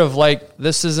fear of like,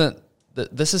 this is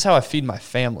how I feed my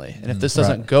family. And if this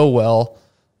doesn't go well,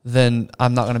 then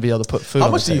I'm not going to be able to put food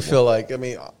on the table. How much do you feel like, I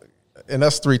mean, and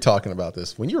us three talking about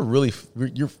this, when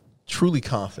you're truly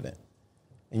confident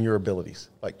in your abilities,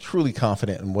 like truly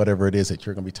confident in whatever it is that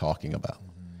you're going to be talking about,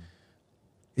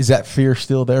 is that fear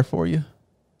still there for you?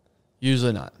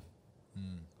 Usually not.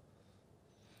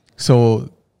 So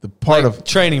the part like of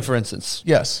training, for instance,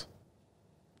 yes,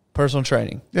 personal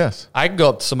training. yes, I can go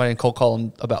up to somebody and cold call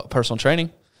them about personal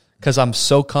training because I'm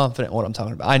so confident in what I'm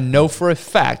talking about. I know for a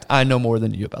fact I know more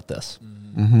than you about this.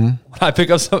 When I pick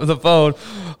up some of the phone,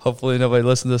 hopefully nobody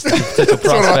listens to this potential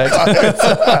prospect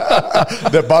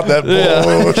That bought that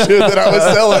bullshit that I was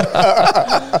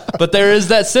selling. But there is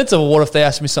that sense of what if they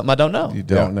ask me something I don't know? you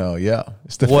don't know. Yeah,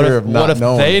 it's the What fear if, of not what if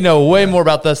knowing. they know way more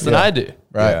about this than I do?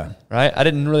 Right. Yeah. Right? I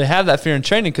didn't really have that fear in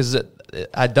training because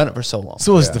I'd done it for so long.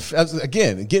 So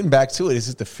again, getting back to it, is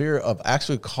it the fear of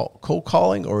actually cold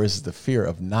calling, or is it the fear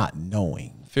of not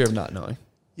knowing? Fear of not knowing.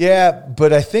 Yeah,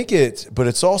 but I think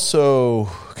it's also,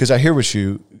 because I hear what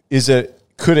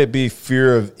could it be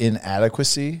fear of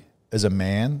inadequacy as a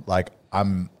man? Like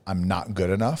I'm not good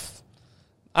enough?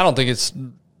 I don't think it's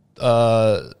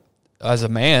as a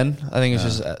man. I think it's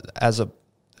just as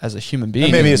a human being.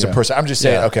 And maybe as a person. I'm just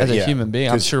saying, Yeah, okay. as a human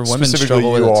being. I'm sure women specifically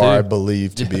struggle with you it too. are, I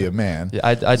believe, to be a man. Yeah,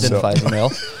 I identify as a male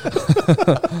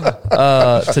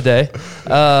today.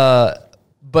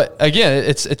 But again,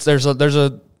 it's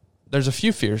there's a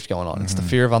few fears going on. It's the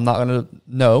fear of I'm not going to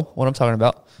know what I'm talking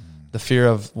about. The fear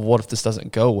of what if this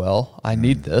doesn't go well? I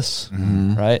need this,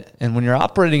 right? And when you're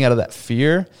operating out of that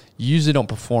fear, you usually don't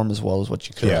perform as well as what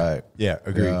you could. Right. Yeah,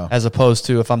 agree. Yeah. As opposed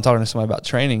to if I'm talking to somebody about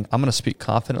training, I'm going to speak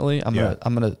confidently. They're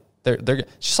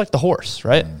it's just like the horse,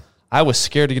 right? I was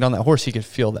scared to get on that horse. He could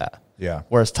feel that. Yeah.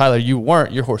 Whereas Tyler, you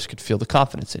weren't. Your horse could feel the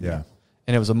confidence in Yeah. you,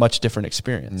 and it was a much different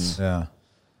experience. Yeah.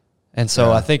 And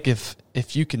so I think if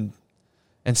you can,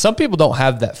 and some people don't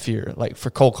have that fear, like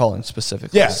for cold calling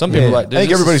specifically. Yeah. Some people I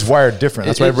think everybody's wired different.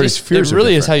 That's why everybody's fears It are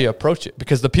really is how different. you approach it,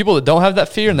 because the people that don't have that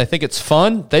fear and they think it's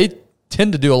fun, they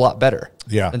tend to do a lot better.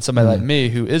 Yeah. Than somebody like me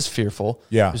who is fearful.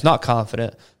 Yeah. Who's not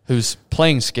confident. Who's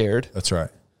playing scared. That's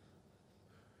right.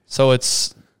 So I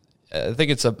think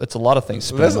it's a lot of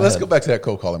things. Let's go back to that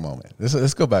cold calling moment.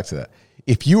 Let's go back to that.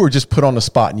 If you were just put on the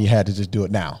spot and you had to just do it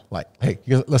now, like, hey,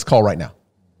 let's call right now.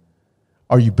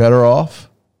 Are you better off?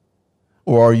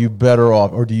 Or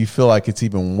do you feel like it's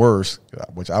even worse,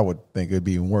 which I would think it would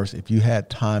be even worse, if you had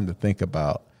time to think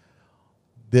about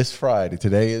this Friday?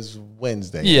 Today is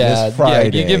Wednesday. Yeah, this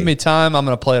Friday. You give me time, I'm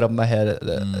going to play it up in my head.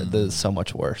 That is so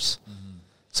much worse.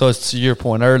 So it's to your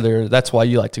point earlier. That's why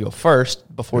you like to go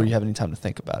first before you have any time to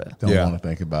think about it. Don't want to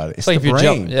think about it. It's like the if you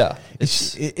brain. jump,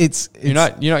 It's you're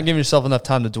not giving yourself enough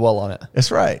time to dwell on it. That's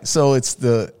right. So it's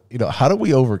how do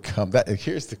we overcome that?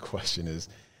 Here's the question: is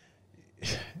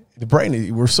the brain?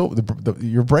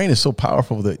 Your brain is so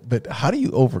powerful but how do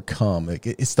you overcome?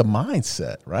 It's the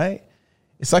mindset, right?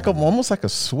 It's like almost like a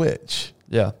switch.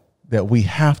 Yeah, that we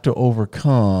have to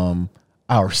overcome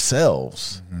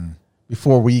ourselves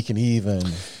before we can even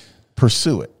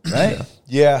pursue it, right?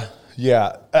 Yeah.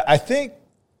 I think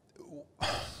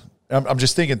I'm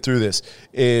just thinking through this,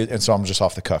 and so I'm just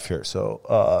off the cuff here,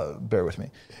 so bear with me,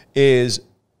 is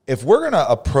if we're going to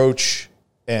approach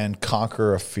and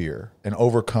conquer a fear and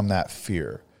overcome that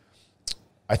fear,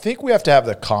 I think we have to have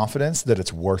the confidence that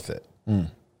it's worth it.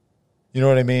 You know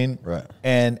what I mean? Right.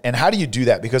 And how do you do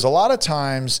that? Because a lot of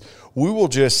times we will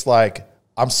just like,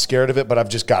 I'm scared of it, but I've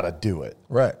just got to do it.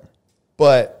 Right.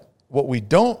 But what we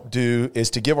don't do is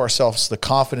to give ourselves the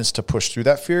confidence to push through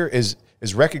that fear is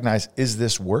recognize, is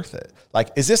this worth it? Like,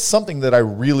 is this something that I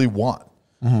really want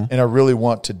and I really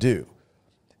want to do?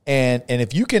 And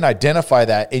if you can identify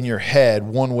that in your head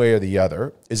one way or the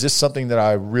other, is this something that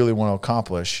I really want to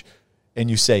accomplish? And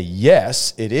you say,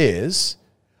 yes, it is.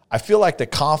 I feel like the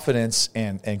confidence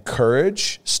and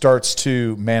courage starts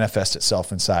to manifest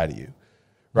itself inside of you,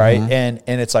 right? And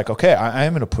it's like, okay, I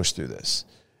am going to push through this.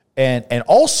 And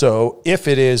also, if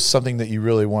it is something that you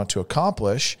really want to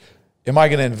accomplish, am I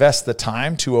going to invest the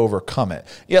time to overcome it?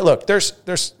 Yeah, look, there's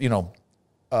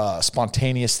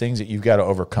spontaneous things that you've got to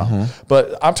overcome.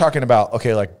 But I'm talking about,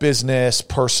 okay, like business,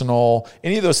 personal,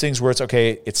 any of those things where it's,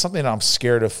 okay, it's something I'm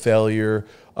scared of failure,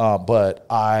 but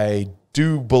I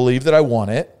do believe that I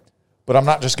want it, but I'm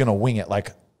not just going to wing it,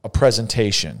 like a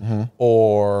presentation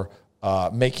or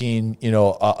making,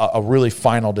 a really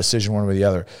final decision one way or the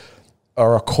other,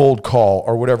 or a cold call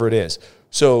or whatever it is.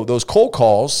 So those cold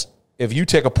calls, if you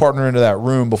take a partner into that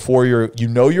room before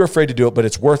you're afraid to do it, but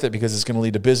it's worth it because it's going to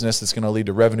lead to business, it's going to lead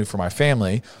to revenue for my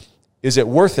family. Is it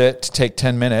worth it to take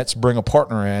 10 minutes, bring a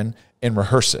partner in and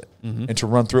rehearse it and to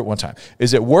run through it one time?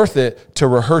 Is it worth it to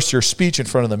rehearse your speech in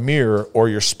front of the mirror or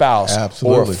your spouse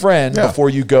or a friend before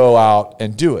you go out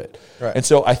and do it? Right. And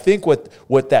so I think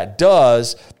what that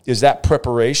does is that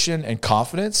preparation and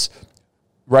confidence,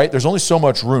 right? There's only so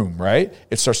much room, right?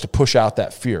 It starts to push out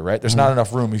that fear, right? There's not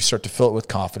enough room. You start to fill it with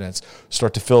confidence,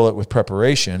 start to fill it with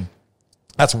preparation.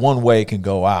 That's one way it can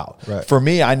go out. Right. For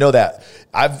me, I know that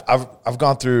I've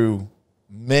gone through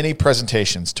many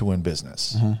presentations to win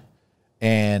business.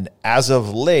 And as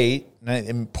of late,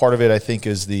 and part of it I think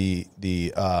is the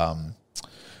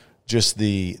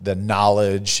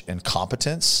knowledge and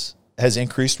competence has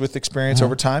increased with experience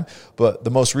over time. But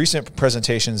the most recent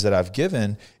presentations that I've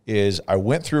given is I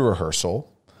went through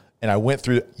rehearsal and I went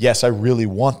through, yes, I really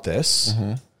want this.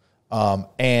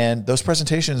 And those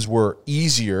presentations were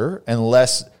easier and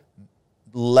less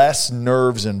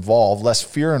nerves involved, less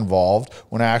fear involved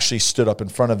when I actually stood up in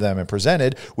front of them and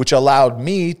presented, which allowed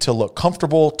me to look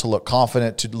comfortable, to look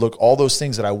confident, to look all those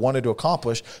things that I wanted to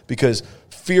accomplish because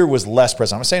fear was less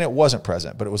present. I'm not saying it wasn't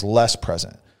present, but it was less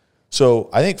present. So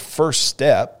I think first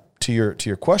step to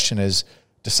your question is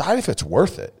decide if it's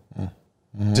worth it.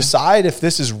 Decide if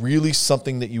this is really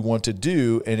something that you want to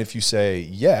do. And if you say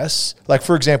yes, like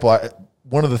for example,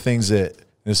 one of the things that,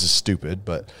 this is stupid,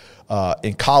 but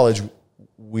in college,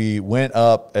 we went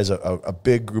up as a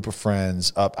big group of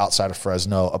friends up outside of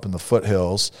Fresno, up in the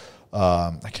foothills.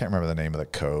 I can't remember the name of the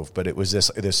cove, but it was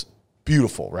this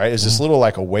beautiful, right? It's this little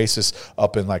like oasis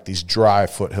up in like these dry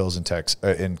foothills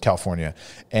in California.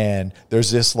 And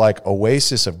there's this like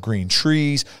oasis of green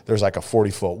trees. There's like a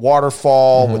 40-foot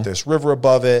waterfall with this river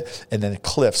above it, and then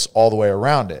cliffs all the way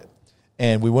around it.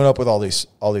 And we went up with all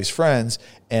these friends,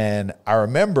 and I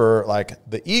remember like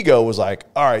the ego was like,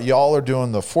 all right, y'all are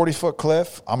doing the 40-foot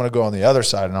cliff. I'm going to go on the other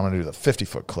side, and I'm going to do the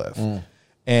 50-foot cliff.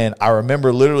 And I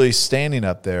remember literally standing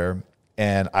up there,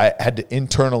 and I had to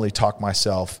internally talk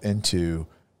myself into,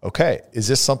 okay, is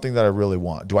this something that I really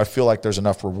want? Do I feel like there's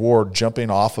enough reward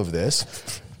jumping off of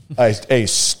this? A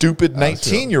stupid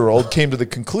 19-year-old came to the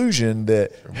conclusion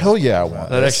that, hell yeah, I want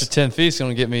that this. extra 10 feet is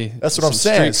going to get me. That's what I'm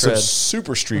saying. Some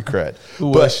super street cred. Who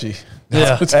was she?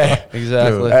 Yeah,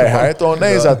 exactly. Hey, I ain't throwing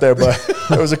names out there, but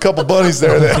there was a couple bunnies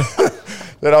there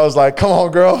that I was like, come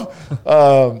on, girl.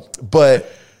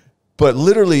 But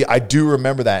literally, I do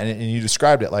remember that, and you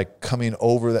described it like coming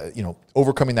over that,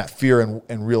 overcoming that fear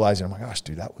and realizing, oh my gosh,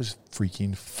 dude, that was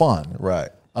freaking fun, right?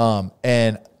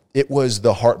 And it was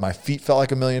the heart. My feet felt like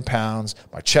 1,000,000 pounds.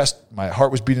 My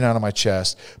heart was beating out of my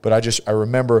chest. But I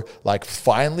remember like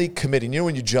finally committing.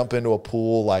 When you jump into a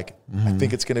pool, like I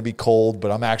think it's going to be cold, but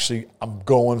I'm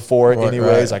going for it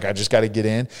anyways. Right. Like I just got to get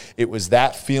in. It was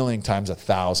that feeling times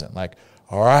 1,000. Like,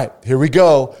 all right, here we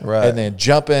go. Right. And then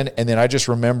jumping. And then I just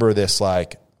remember this,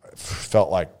 like, felt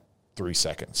like 3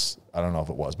 seconds. I don't know if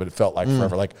it was, but it felt like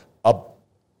forever. Like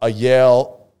a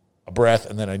yell, a breath,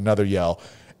 and then another yell,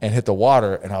 and hit the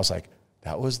water. And I was like,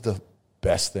 that was the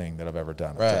best thing that I've ever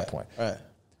done at that point. Right.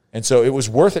 And so it was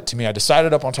worth it to me. I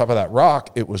decided up on top of that rock,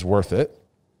 it was worth it.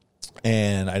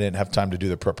 And I didn't have time to do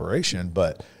the preparation,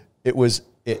 but it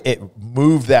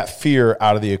moved that fear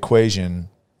out of the equation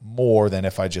more than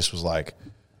if I just was like,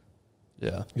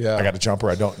 I got to jump or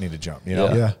I don't need to jump,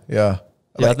 Yeah.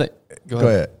 I think, go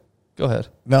ahead.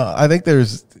 No, I think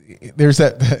there's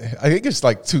that. I think it's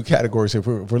like two categories. If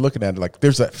we're looking at it, like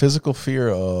there's that physical fear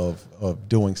of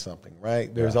doing something,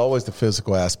 right? There's always the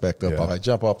physical aspect of, if I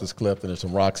jump off this cliff and there's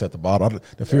some rocks at the bottom,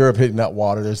 the fear of hitting that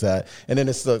water, there's that. And then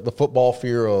it's the football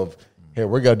fear of, hey,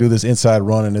 we're going to do this inside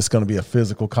run and it's going to be a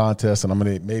physical contest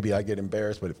and maybe I get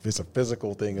embarrassed, but it's a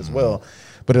physical thing as well.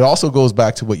 But it also goes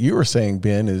back to what you were saying,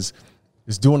 Ben, is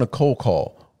doing a cold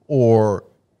call or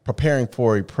preparing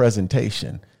for a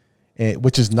presentation.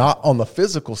 which is not on the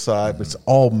physical side, but it's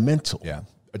all mental. Yeah.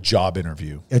 A job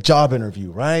interview,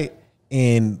 right?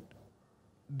 And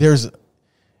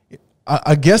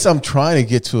I guess I'm trying to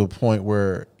get to a point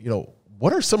where,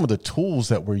 what are some of the tools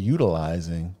that we're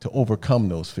utilizing to overcome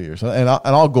those fears? And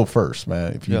I'll go first,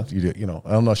 man. If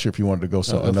I'm not sure if you wanted to go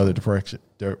another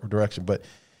direction, but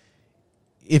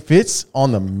if it's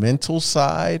on the mental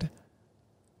side,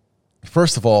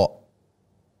 first of all,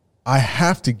 I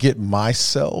have to get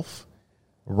myself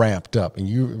ramped up. And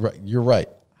you're right.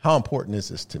 How important is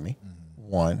this to me?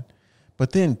 One.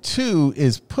 But then two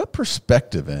is put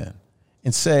perspective in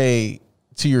and say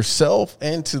to yourself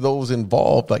and to those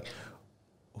involved, like,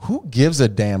 who gives a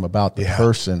damn about the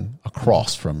person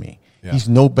across from me? Yeah. He's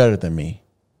no better than me.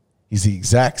 He's the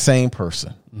exact same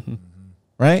person,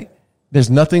 right?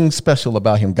 There's nothing special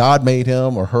about him. God made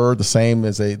him or her the same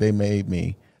as they made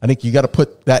me. I think you got to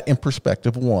put that in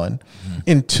perspective, one.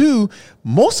 And two,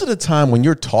 most of the time when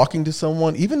you're talking to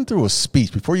someone, even through a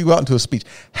speech, before you go out into a speech,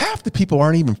 half the people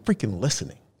aren't even freaking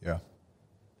listening. Yeah.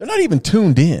 They're not even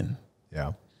tuned in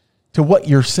to what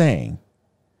you're saying.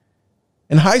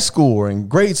 In high school or in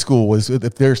grade school,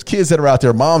 if there's kids that are out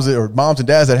there, moms and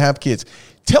dads that have kids,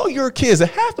 tell your kids that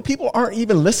half the people aren't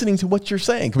even listening to what you're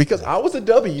saying. Because I was a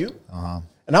W,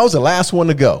 and I was the last one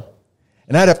to go.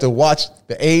 And I'd have to watch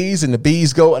the A's and the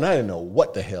B's go, and I didn't know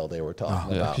what the hell they were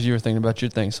talking about. Because you were thinking about your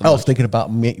thing so I much. was thinking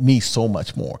about me so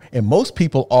much more. And most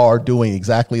people are doing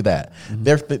exactly that.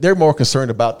 They're more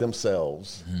concerned about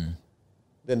themselves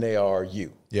than they are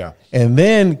you. Yeah. And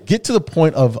then get to the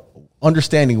point of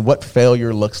understanding what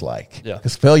failure looks like. Yeah.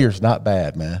 Because failure is not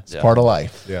bad, man. It's part of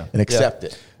life. Yeah. And accept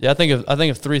it. Yeah, I think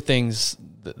of three things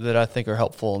that I think are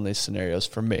helpful in these scenarios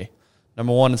for me.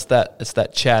 Number one, it's that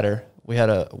chatter. We had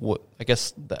I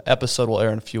guess the episode will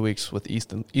air in a few weeks with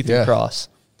Ethan Cross.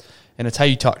 And it's how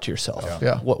you talk to yourself.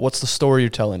 Yeah. What's the story you're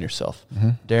telling yourself?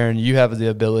 Darren, you have the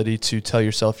ability to tell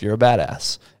yourself you're a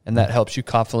badass, and that helps you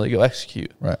confidently go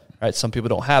execute. Right. Some people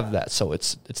don't have that. So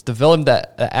it's developing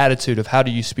that attitude of how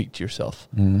do you speak to yourself.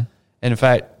 And in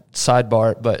fact,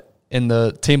 sidebar, but in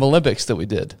the Team Olympics that we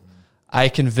did, I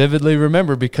can vividly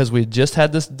remember, because we just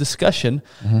had this discussion,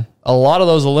 a lot of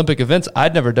those Olympic events,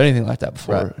 I'd never done anything like that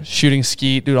before. Right. Shooting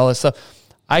skeet, doing all that stuff.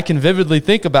 I can vividly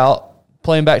think about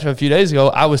playing back to a few days ago,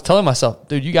 I was telling myself,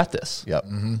 dude, you got this. Yep.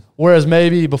 Whereas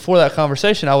maybe before that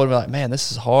conversation, I would have been like, man,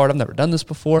 this is hard. I've never done this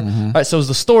before. All right, so it was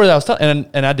the story that I was telling,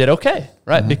 and I did okay,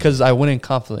 right? Because I went in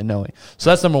confidently knowing. So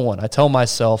that's number one. I tell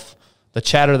myself, the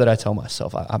chatter that I tell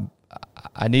myself,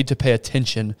 I need to pay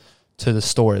attention to the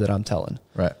story that I'm telling.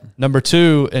 Right. Number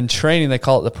two, in training, they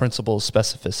call it the principle of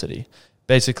specificity.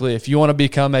 Basically, if you want to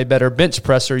become a better bench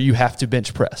presser, you have to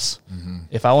bench press.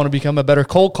 If I want to become a better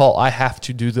cold call, I have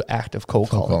to do the act of cold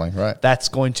calling. Right. That's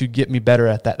going to get me better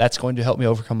at that. That's going to help me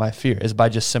overcome my fear, is by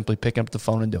just simply picking up the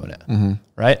phone and doing it.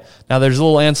 Right? Now, there's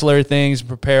little ancillary things,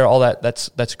 prepare, all that.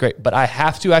 That's great. But I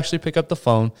have to actually pick up the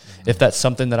phone if that's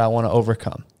something that I want to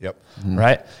overcome. Yep.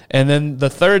 Right? And then the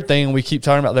third thing, we keep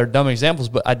talking about their dumb examples,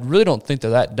 but I really don't think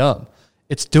they're that dumb.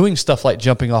 It's doing stuff like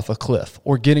jumping off a cliff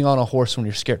or getting on a horse when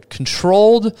you're scared.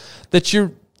 Controlled,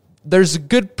 there's a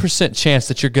good % chance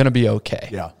that you're going to be okay.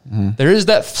 Yeah. There is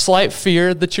that slight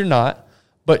fear that you're not,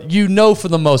 but for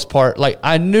the most part, like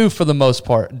I knew for the most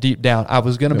part deep down, I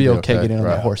was going to be okay getting on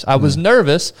that horse. I was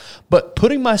nervous, but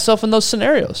putting myself in those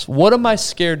scenarios, what am I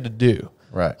scared to do?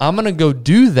 Right. I'm going to go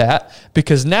do that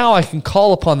because now I can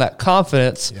call upon that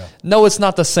confidence. Yeah. No, it's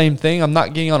not the same thing. I'm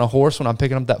not getting on a horse when I'm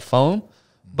picking up that phone.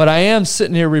 But I am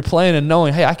sitting here replaying and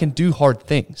knowing, hey, I can do hard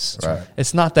things. Right.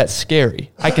 It's not that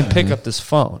scary. I can pick up this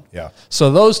phone. Yeah.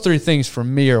 So those three things for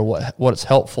me are what's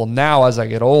helpful now as I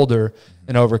get older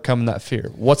in overcoming that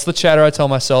fear. What's the chatter I tell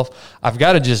myself? I've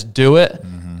got to just do it.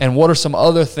 And what are some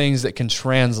other things that can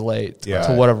translate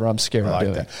to whatever I'm scared of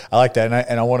doing? I like that.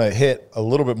 And I want to hit a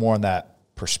little bit more on that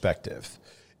perspective.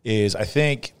 Is I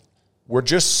think we're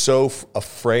just so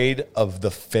afraid of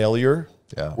the failure.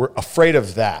 Yeah. We're afraid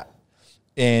of that.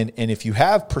 And if you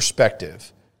have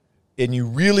perspective and you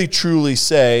really truly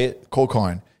say, cold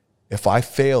calling, if I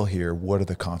fail here, what are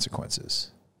the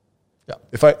consequences? Yeah.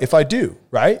 If I do,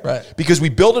 right? Right. Because we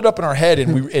build it up in our head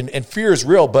and fear is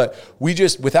real, but we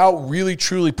just, without really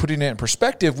truly putting it in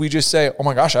perspective, we just say, oh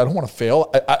my gosh, I don't want to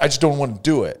fail. I just don't want to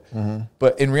do it.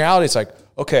 But in reality, it's like,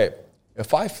 okay,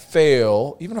 if I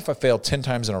fail, even if I fail 10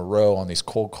 times in a row on these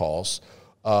cold calls,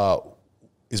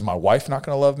 is my wife not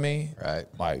going to love me? Right.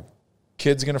 My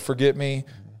kid's going to forget me?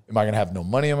 Am I going to have no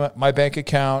money in my bank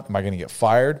account? Am I going to get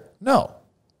fired? No.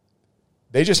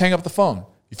 They just hang up the phone.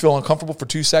 You feel uncomfortable for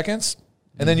 2 seconds?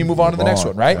 and then you move on to the next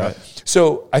one, right?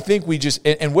 So I think we just,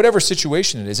 and whatever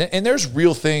situation it is, and there's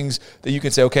real things that you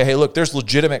can say, okay, hey, look, there's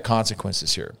legitimate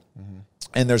consequences here.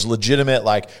 And there's legitimate,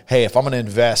 like, hey, if I'm going to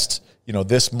invest,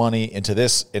 this money into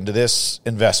this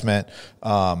investment,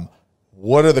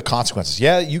 what are the consequences?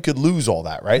 Yeah, you could lose all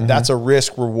that, right? That's a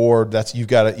risk reward. You've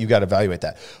got to evaluate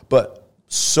that. But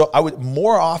so I would,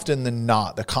 more often than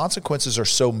not, the consequences are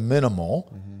so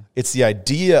minimal. It's the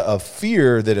idea of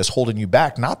fear that is holding you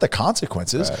back, not the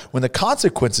consequences. Right. When the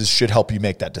consequences should help you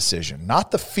make that decision,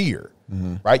 not the fear,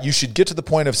 right? You should get to the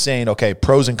point of saying, okay,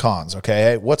 pros and cons. Okay,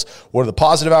 hey, what are the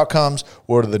positive outcomes?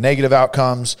 What are the negative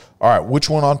outcomes? All right, which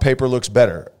one on paper looks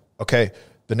better? Okay,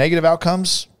 the negative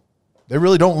outcomes, they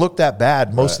really don't look that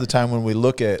bad most of the time when we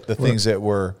look at the things that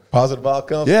were positive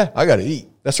outcomes. Yeah, I got to eat.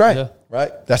 That's right. Yeah.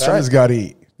 Right. That's Family's right. got to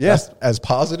eat. Yeah. That's as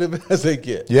positive as they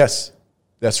get. Yes.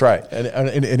 That's right.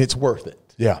 And it's worth it.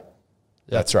 Yeah.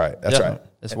 That's right. That's right.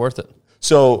 It's worth it.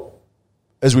 So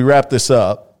as we wrap this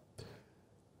up,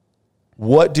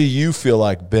 what do you feel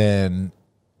like, Ben,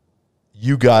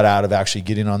 you got out of actually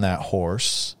getting on that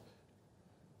horse?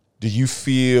 Do you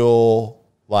feel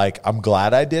like I'm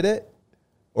glad I did it?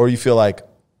 Or you feel like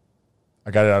I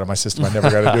got it out of my system, I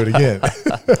never got to do it again?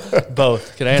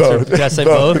 Both. Can I answer? Both. Can I say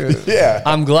both? Yeah.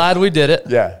 I'm glad we did it.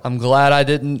 Yeah. I'm glad I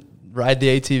didn't ride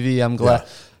the ATV. I'm glad. Yeah.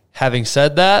 Having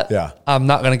said that, I'm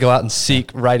not going to go out and seek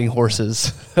riding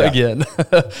horses again.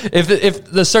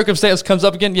 If the circumstance comes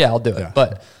up again, I'll do it.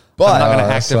 But I'm not going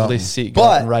to actively seek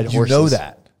and ride horses. You know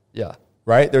that. Yeah.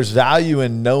 Right? There's value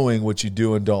in knowing what you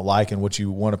do and don't like and what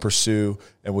you want to pursue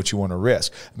and what you want to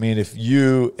risk. I mean, if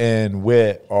you and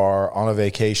Whit are on a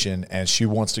vacation and she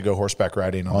wants to go horseback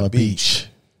riding on a beach.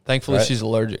 Thankfully, she's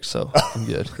allergic, so I'm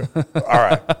good. All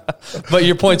right. But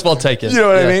your point's well taken. You know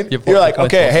what I mean? You're like,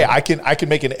 okay, well hey, I can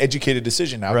make an educated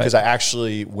decision now because I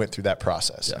actually went through that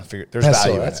process. And figured there's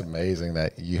value in it. That's amazing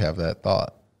that you have that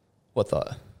thought. What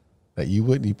thought? That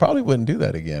you probably wouldn't do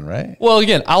that again, right? Well,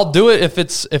 again, I'll do it if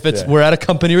it's we're at a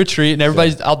company retreat and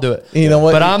everybody's. I'll do it. You know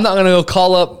what? But I'm not going to go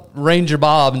call up Ranger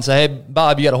Bob and say, "Hey,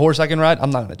 Bob, you got a horse I can ride?"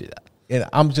 I'm not going to do that. And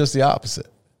I'm just the opposite.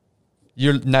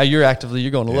 You're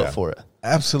going to look for it.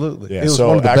 Absolutely. Yeah, it was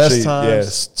one of the best times.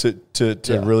 Yes,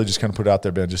 to really just kind of put it out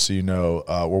there, Ben, just so you know,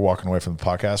 we're walking away from the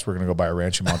podcast. We're going to go buy a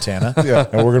ranch in Montana, and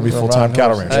we're going to be full-time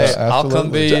cattle ranchers. Hey, I'll come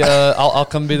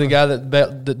be the guy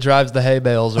that drives the hay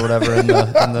bales or whatever in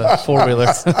the 4-wheeler.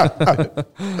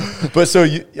 But so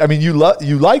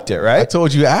you liked it, right? I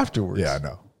told you afterwards. Yeah, I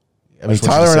know. I mean,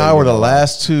 Tyler and I were the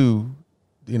last two.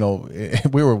 We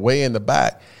were way in the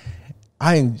back.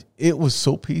 It was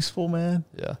so peaceful, man.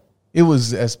 Yeah. It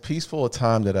was as peaceful a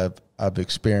time that I've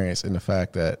experienced in the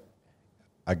fact that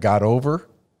I got over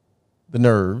the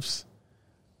nerves,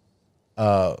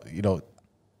 and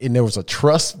there was a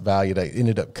trust value that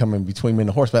ended up coming between me and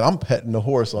the horse. Man, I'm petting the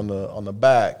horse on the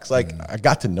back. It's like I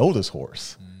got to know this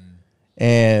horse,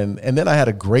 and then I had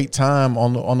a great time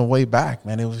on the way back.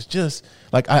 Man, it was just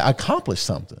like I accomplished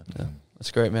something. Yeah. That's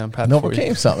great, man. I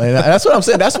overcame something. And that's what I'm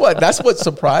saying. That's what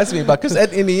surprised me about, because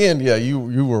in the end, you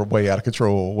were way out of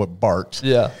control with Bart.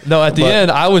 Yeah. No, at the end,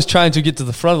 I was trying to get to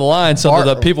the front of the line so that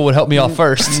the people would help me off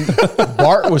first.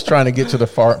 Bart was trying to get to the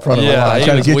front of the line,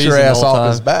 trying to get your ass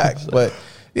off his back. So. But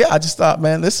I just thought,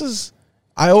 man,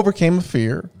 I overcame a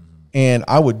fear, and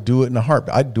I would do it in a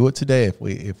heartbeat. I'd do it today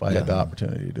if I had the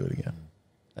opportunity to do it again.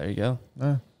 There you go.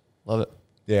 Love it.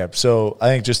 Yeah. So I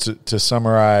think just to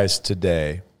summarize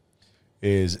today,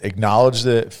 is acknowledge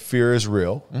that fear is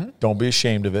real. Don't be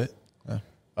ashamed of it.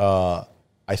 I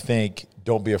think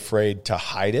don't be afraid to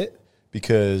hide it,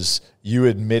 because you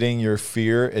admitting your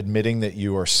fear, admitting that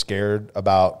you are scared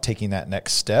about taking that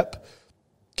next step,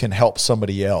 can help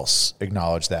somebody else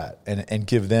acknowledge that and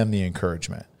give them the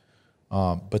encouragement.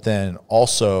 But then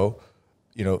also,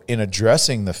 in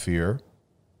addressing the fear,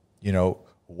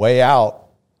 weigh out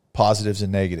positives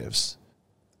and negatives.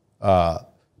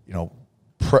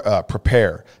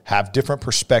 Prepare, have different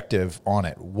perspective on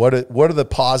it. What are the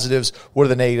positives? What are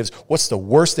the negatives? What's the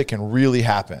worst that can really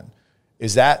happen?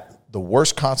 Is that the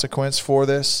worst consequence for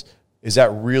this? Is that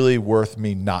really worth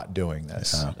me not doing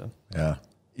this? Yeah.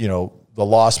 The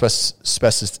law of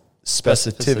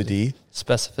specificity.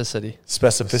 Specific.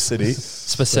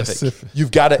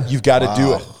 You've got to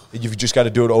do it. You've just got to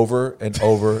do it over and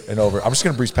over and over. I'm just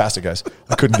going to breeze past it, guys.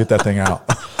 I couldn't get that thing out.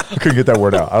 I couldn't get that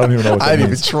word out. I don't even know what that means. I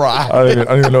didn't even try. I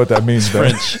don't even know what that means.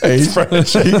 French. It's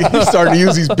French. He's starting to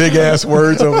use these big ass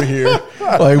words over here.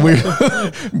 Like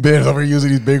Ben's over here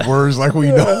using these big words like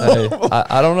we know. Hey,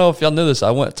 I don't know if y'all knew this.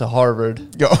 I went to Harvard.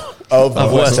 of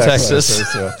West Texas.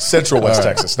 Texas. Central West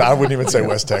Texas. No, I wouldn't even say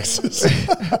West Texas.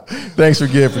 Thanks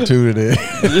again for tuning in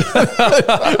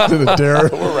to the Darren.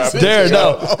 Darren,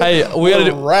 no. Hey, we got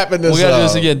to wrapping this We got to do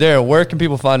this up. again. Darren, where can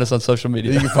people find us on social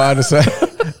media? You can find us at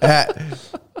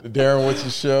the Darren Woodson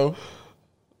Show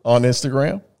on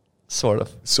Instagram. Sort of.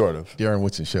 Darren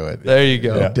Woodson Show. There you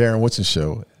go. Darren Woodson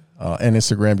Show. And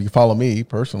Instagram. You can follow me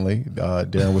personally,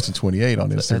 Darren Woodson 28 on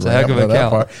Instagram. That's a heck of an I know that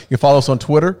account. part. You can follow us on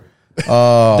Twitter.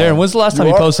 Darren, when's the last time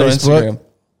you posted on Instagram?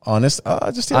 On this,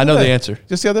 just the I other know day. the answer.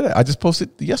 Just the other day. I just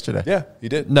posted yesterday. Yeah, he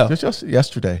did. No. Just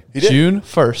yesterday. He did. June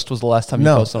 1st was the last time you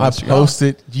No, posted on I Instagram.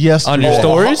 posted yesterday. On your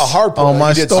stories? A hard post. On my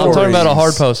He did stories. I'm talking about a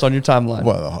hard stories. post on your timeline.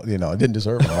 Well, it didn't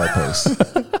deserve a hard post.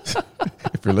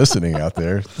 If you're listening out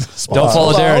there. Don't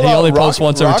follow Darren. He only posts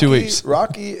once every 2 weeks.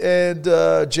 Rocky and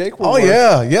Jake were Oh, worth-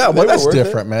 yeah. they Well, were that's worth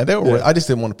different, it. man. They were. Yeah. I just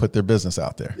didn't want to put their business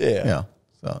out there. Yeah.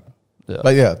 So, Yeah.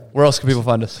 But yeah, Where else can people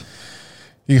find us?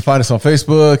 you can find us on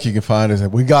Facebook. You can find us.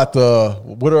 We got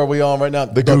what are we on right now?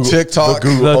 The Google- TikTok. the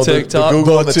Google- The oh, TikTok. the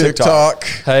Google and The the TikTok.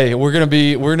 Hey, we're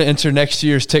gonna enter next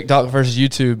year's TikTok versus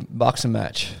YouTube boxing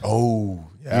match. Oh,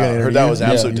 yeah. You I gonna heard that was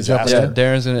interview? absolute You jump disaster. in? Yeah,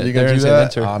 Darren's gonna You gonna do Darren's gonna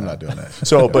that? enter. I'm not doing that.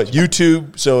 So, but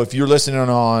YouTube. So, if you're listening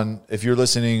on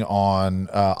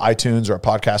iTunes or a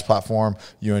podcast platform,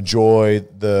 you enjoy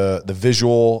the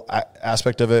visual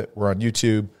aspect of it. We're on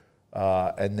YouTube,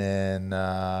 and then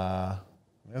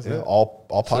all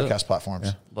podcast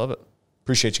platforms. Love it.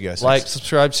 Appreciate you guys. Like,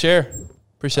 subscribe, share.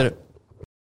 Appreciate it.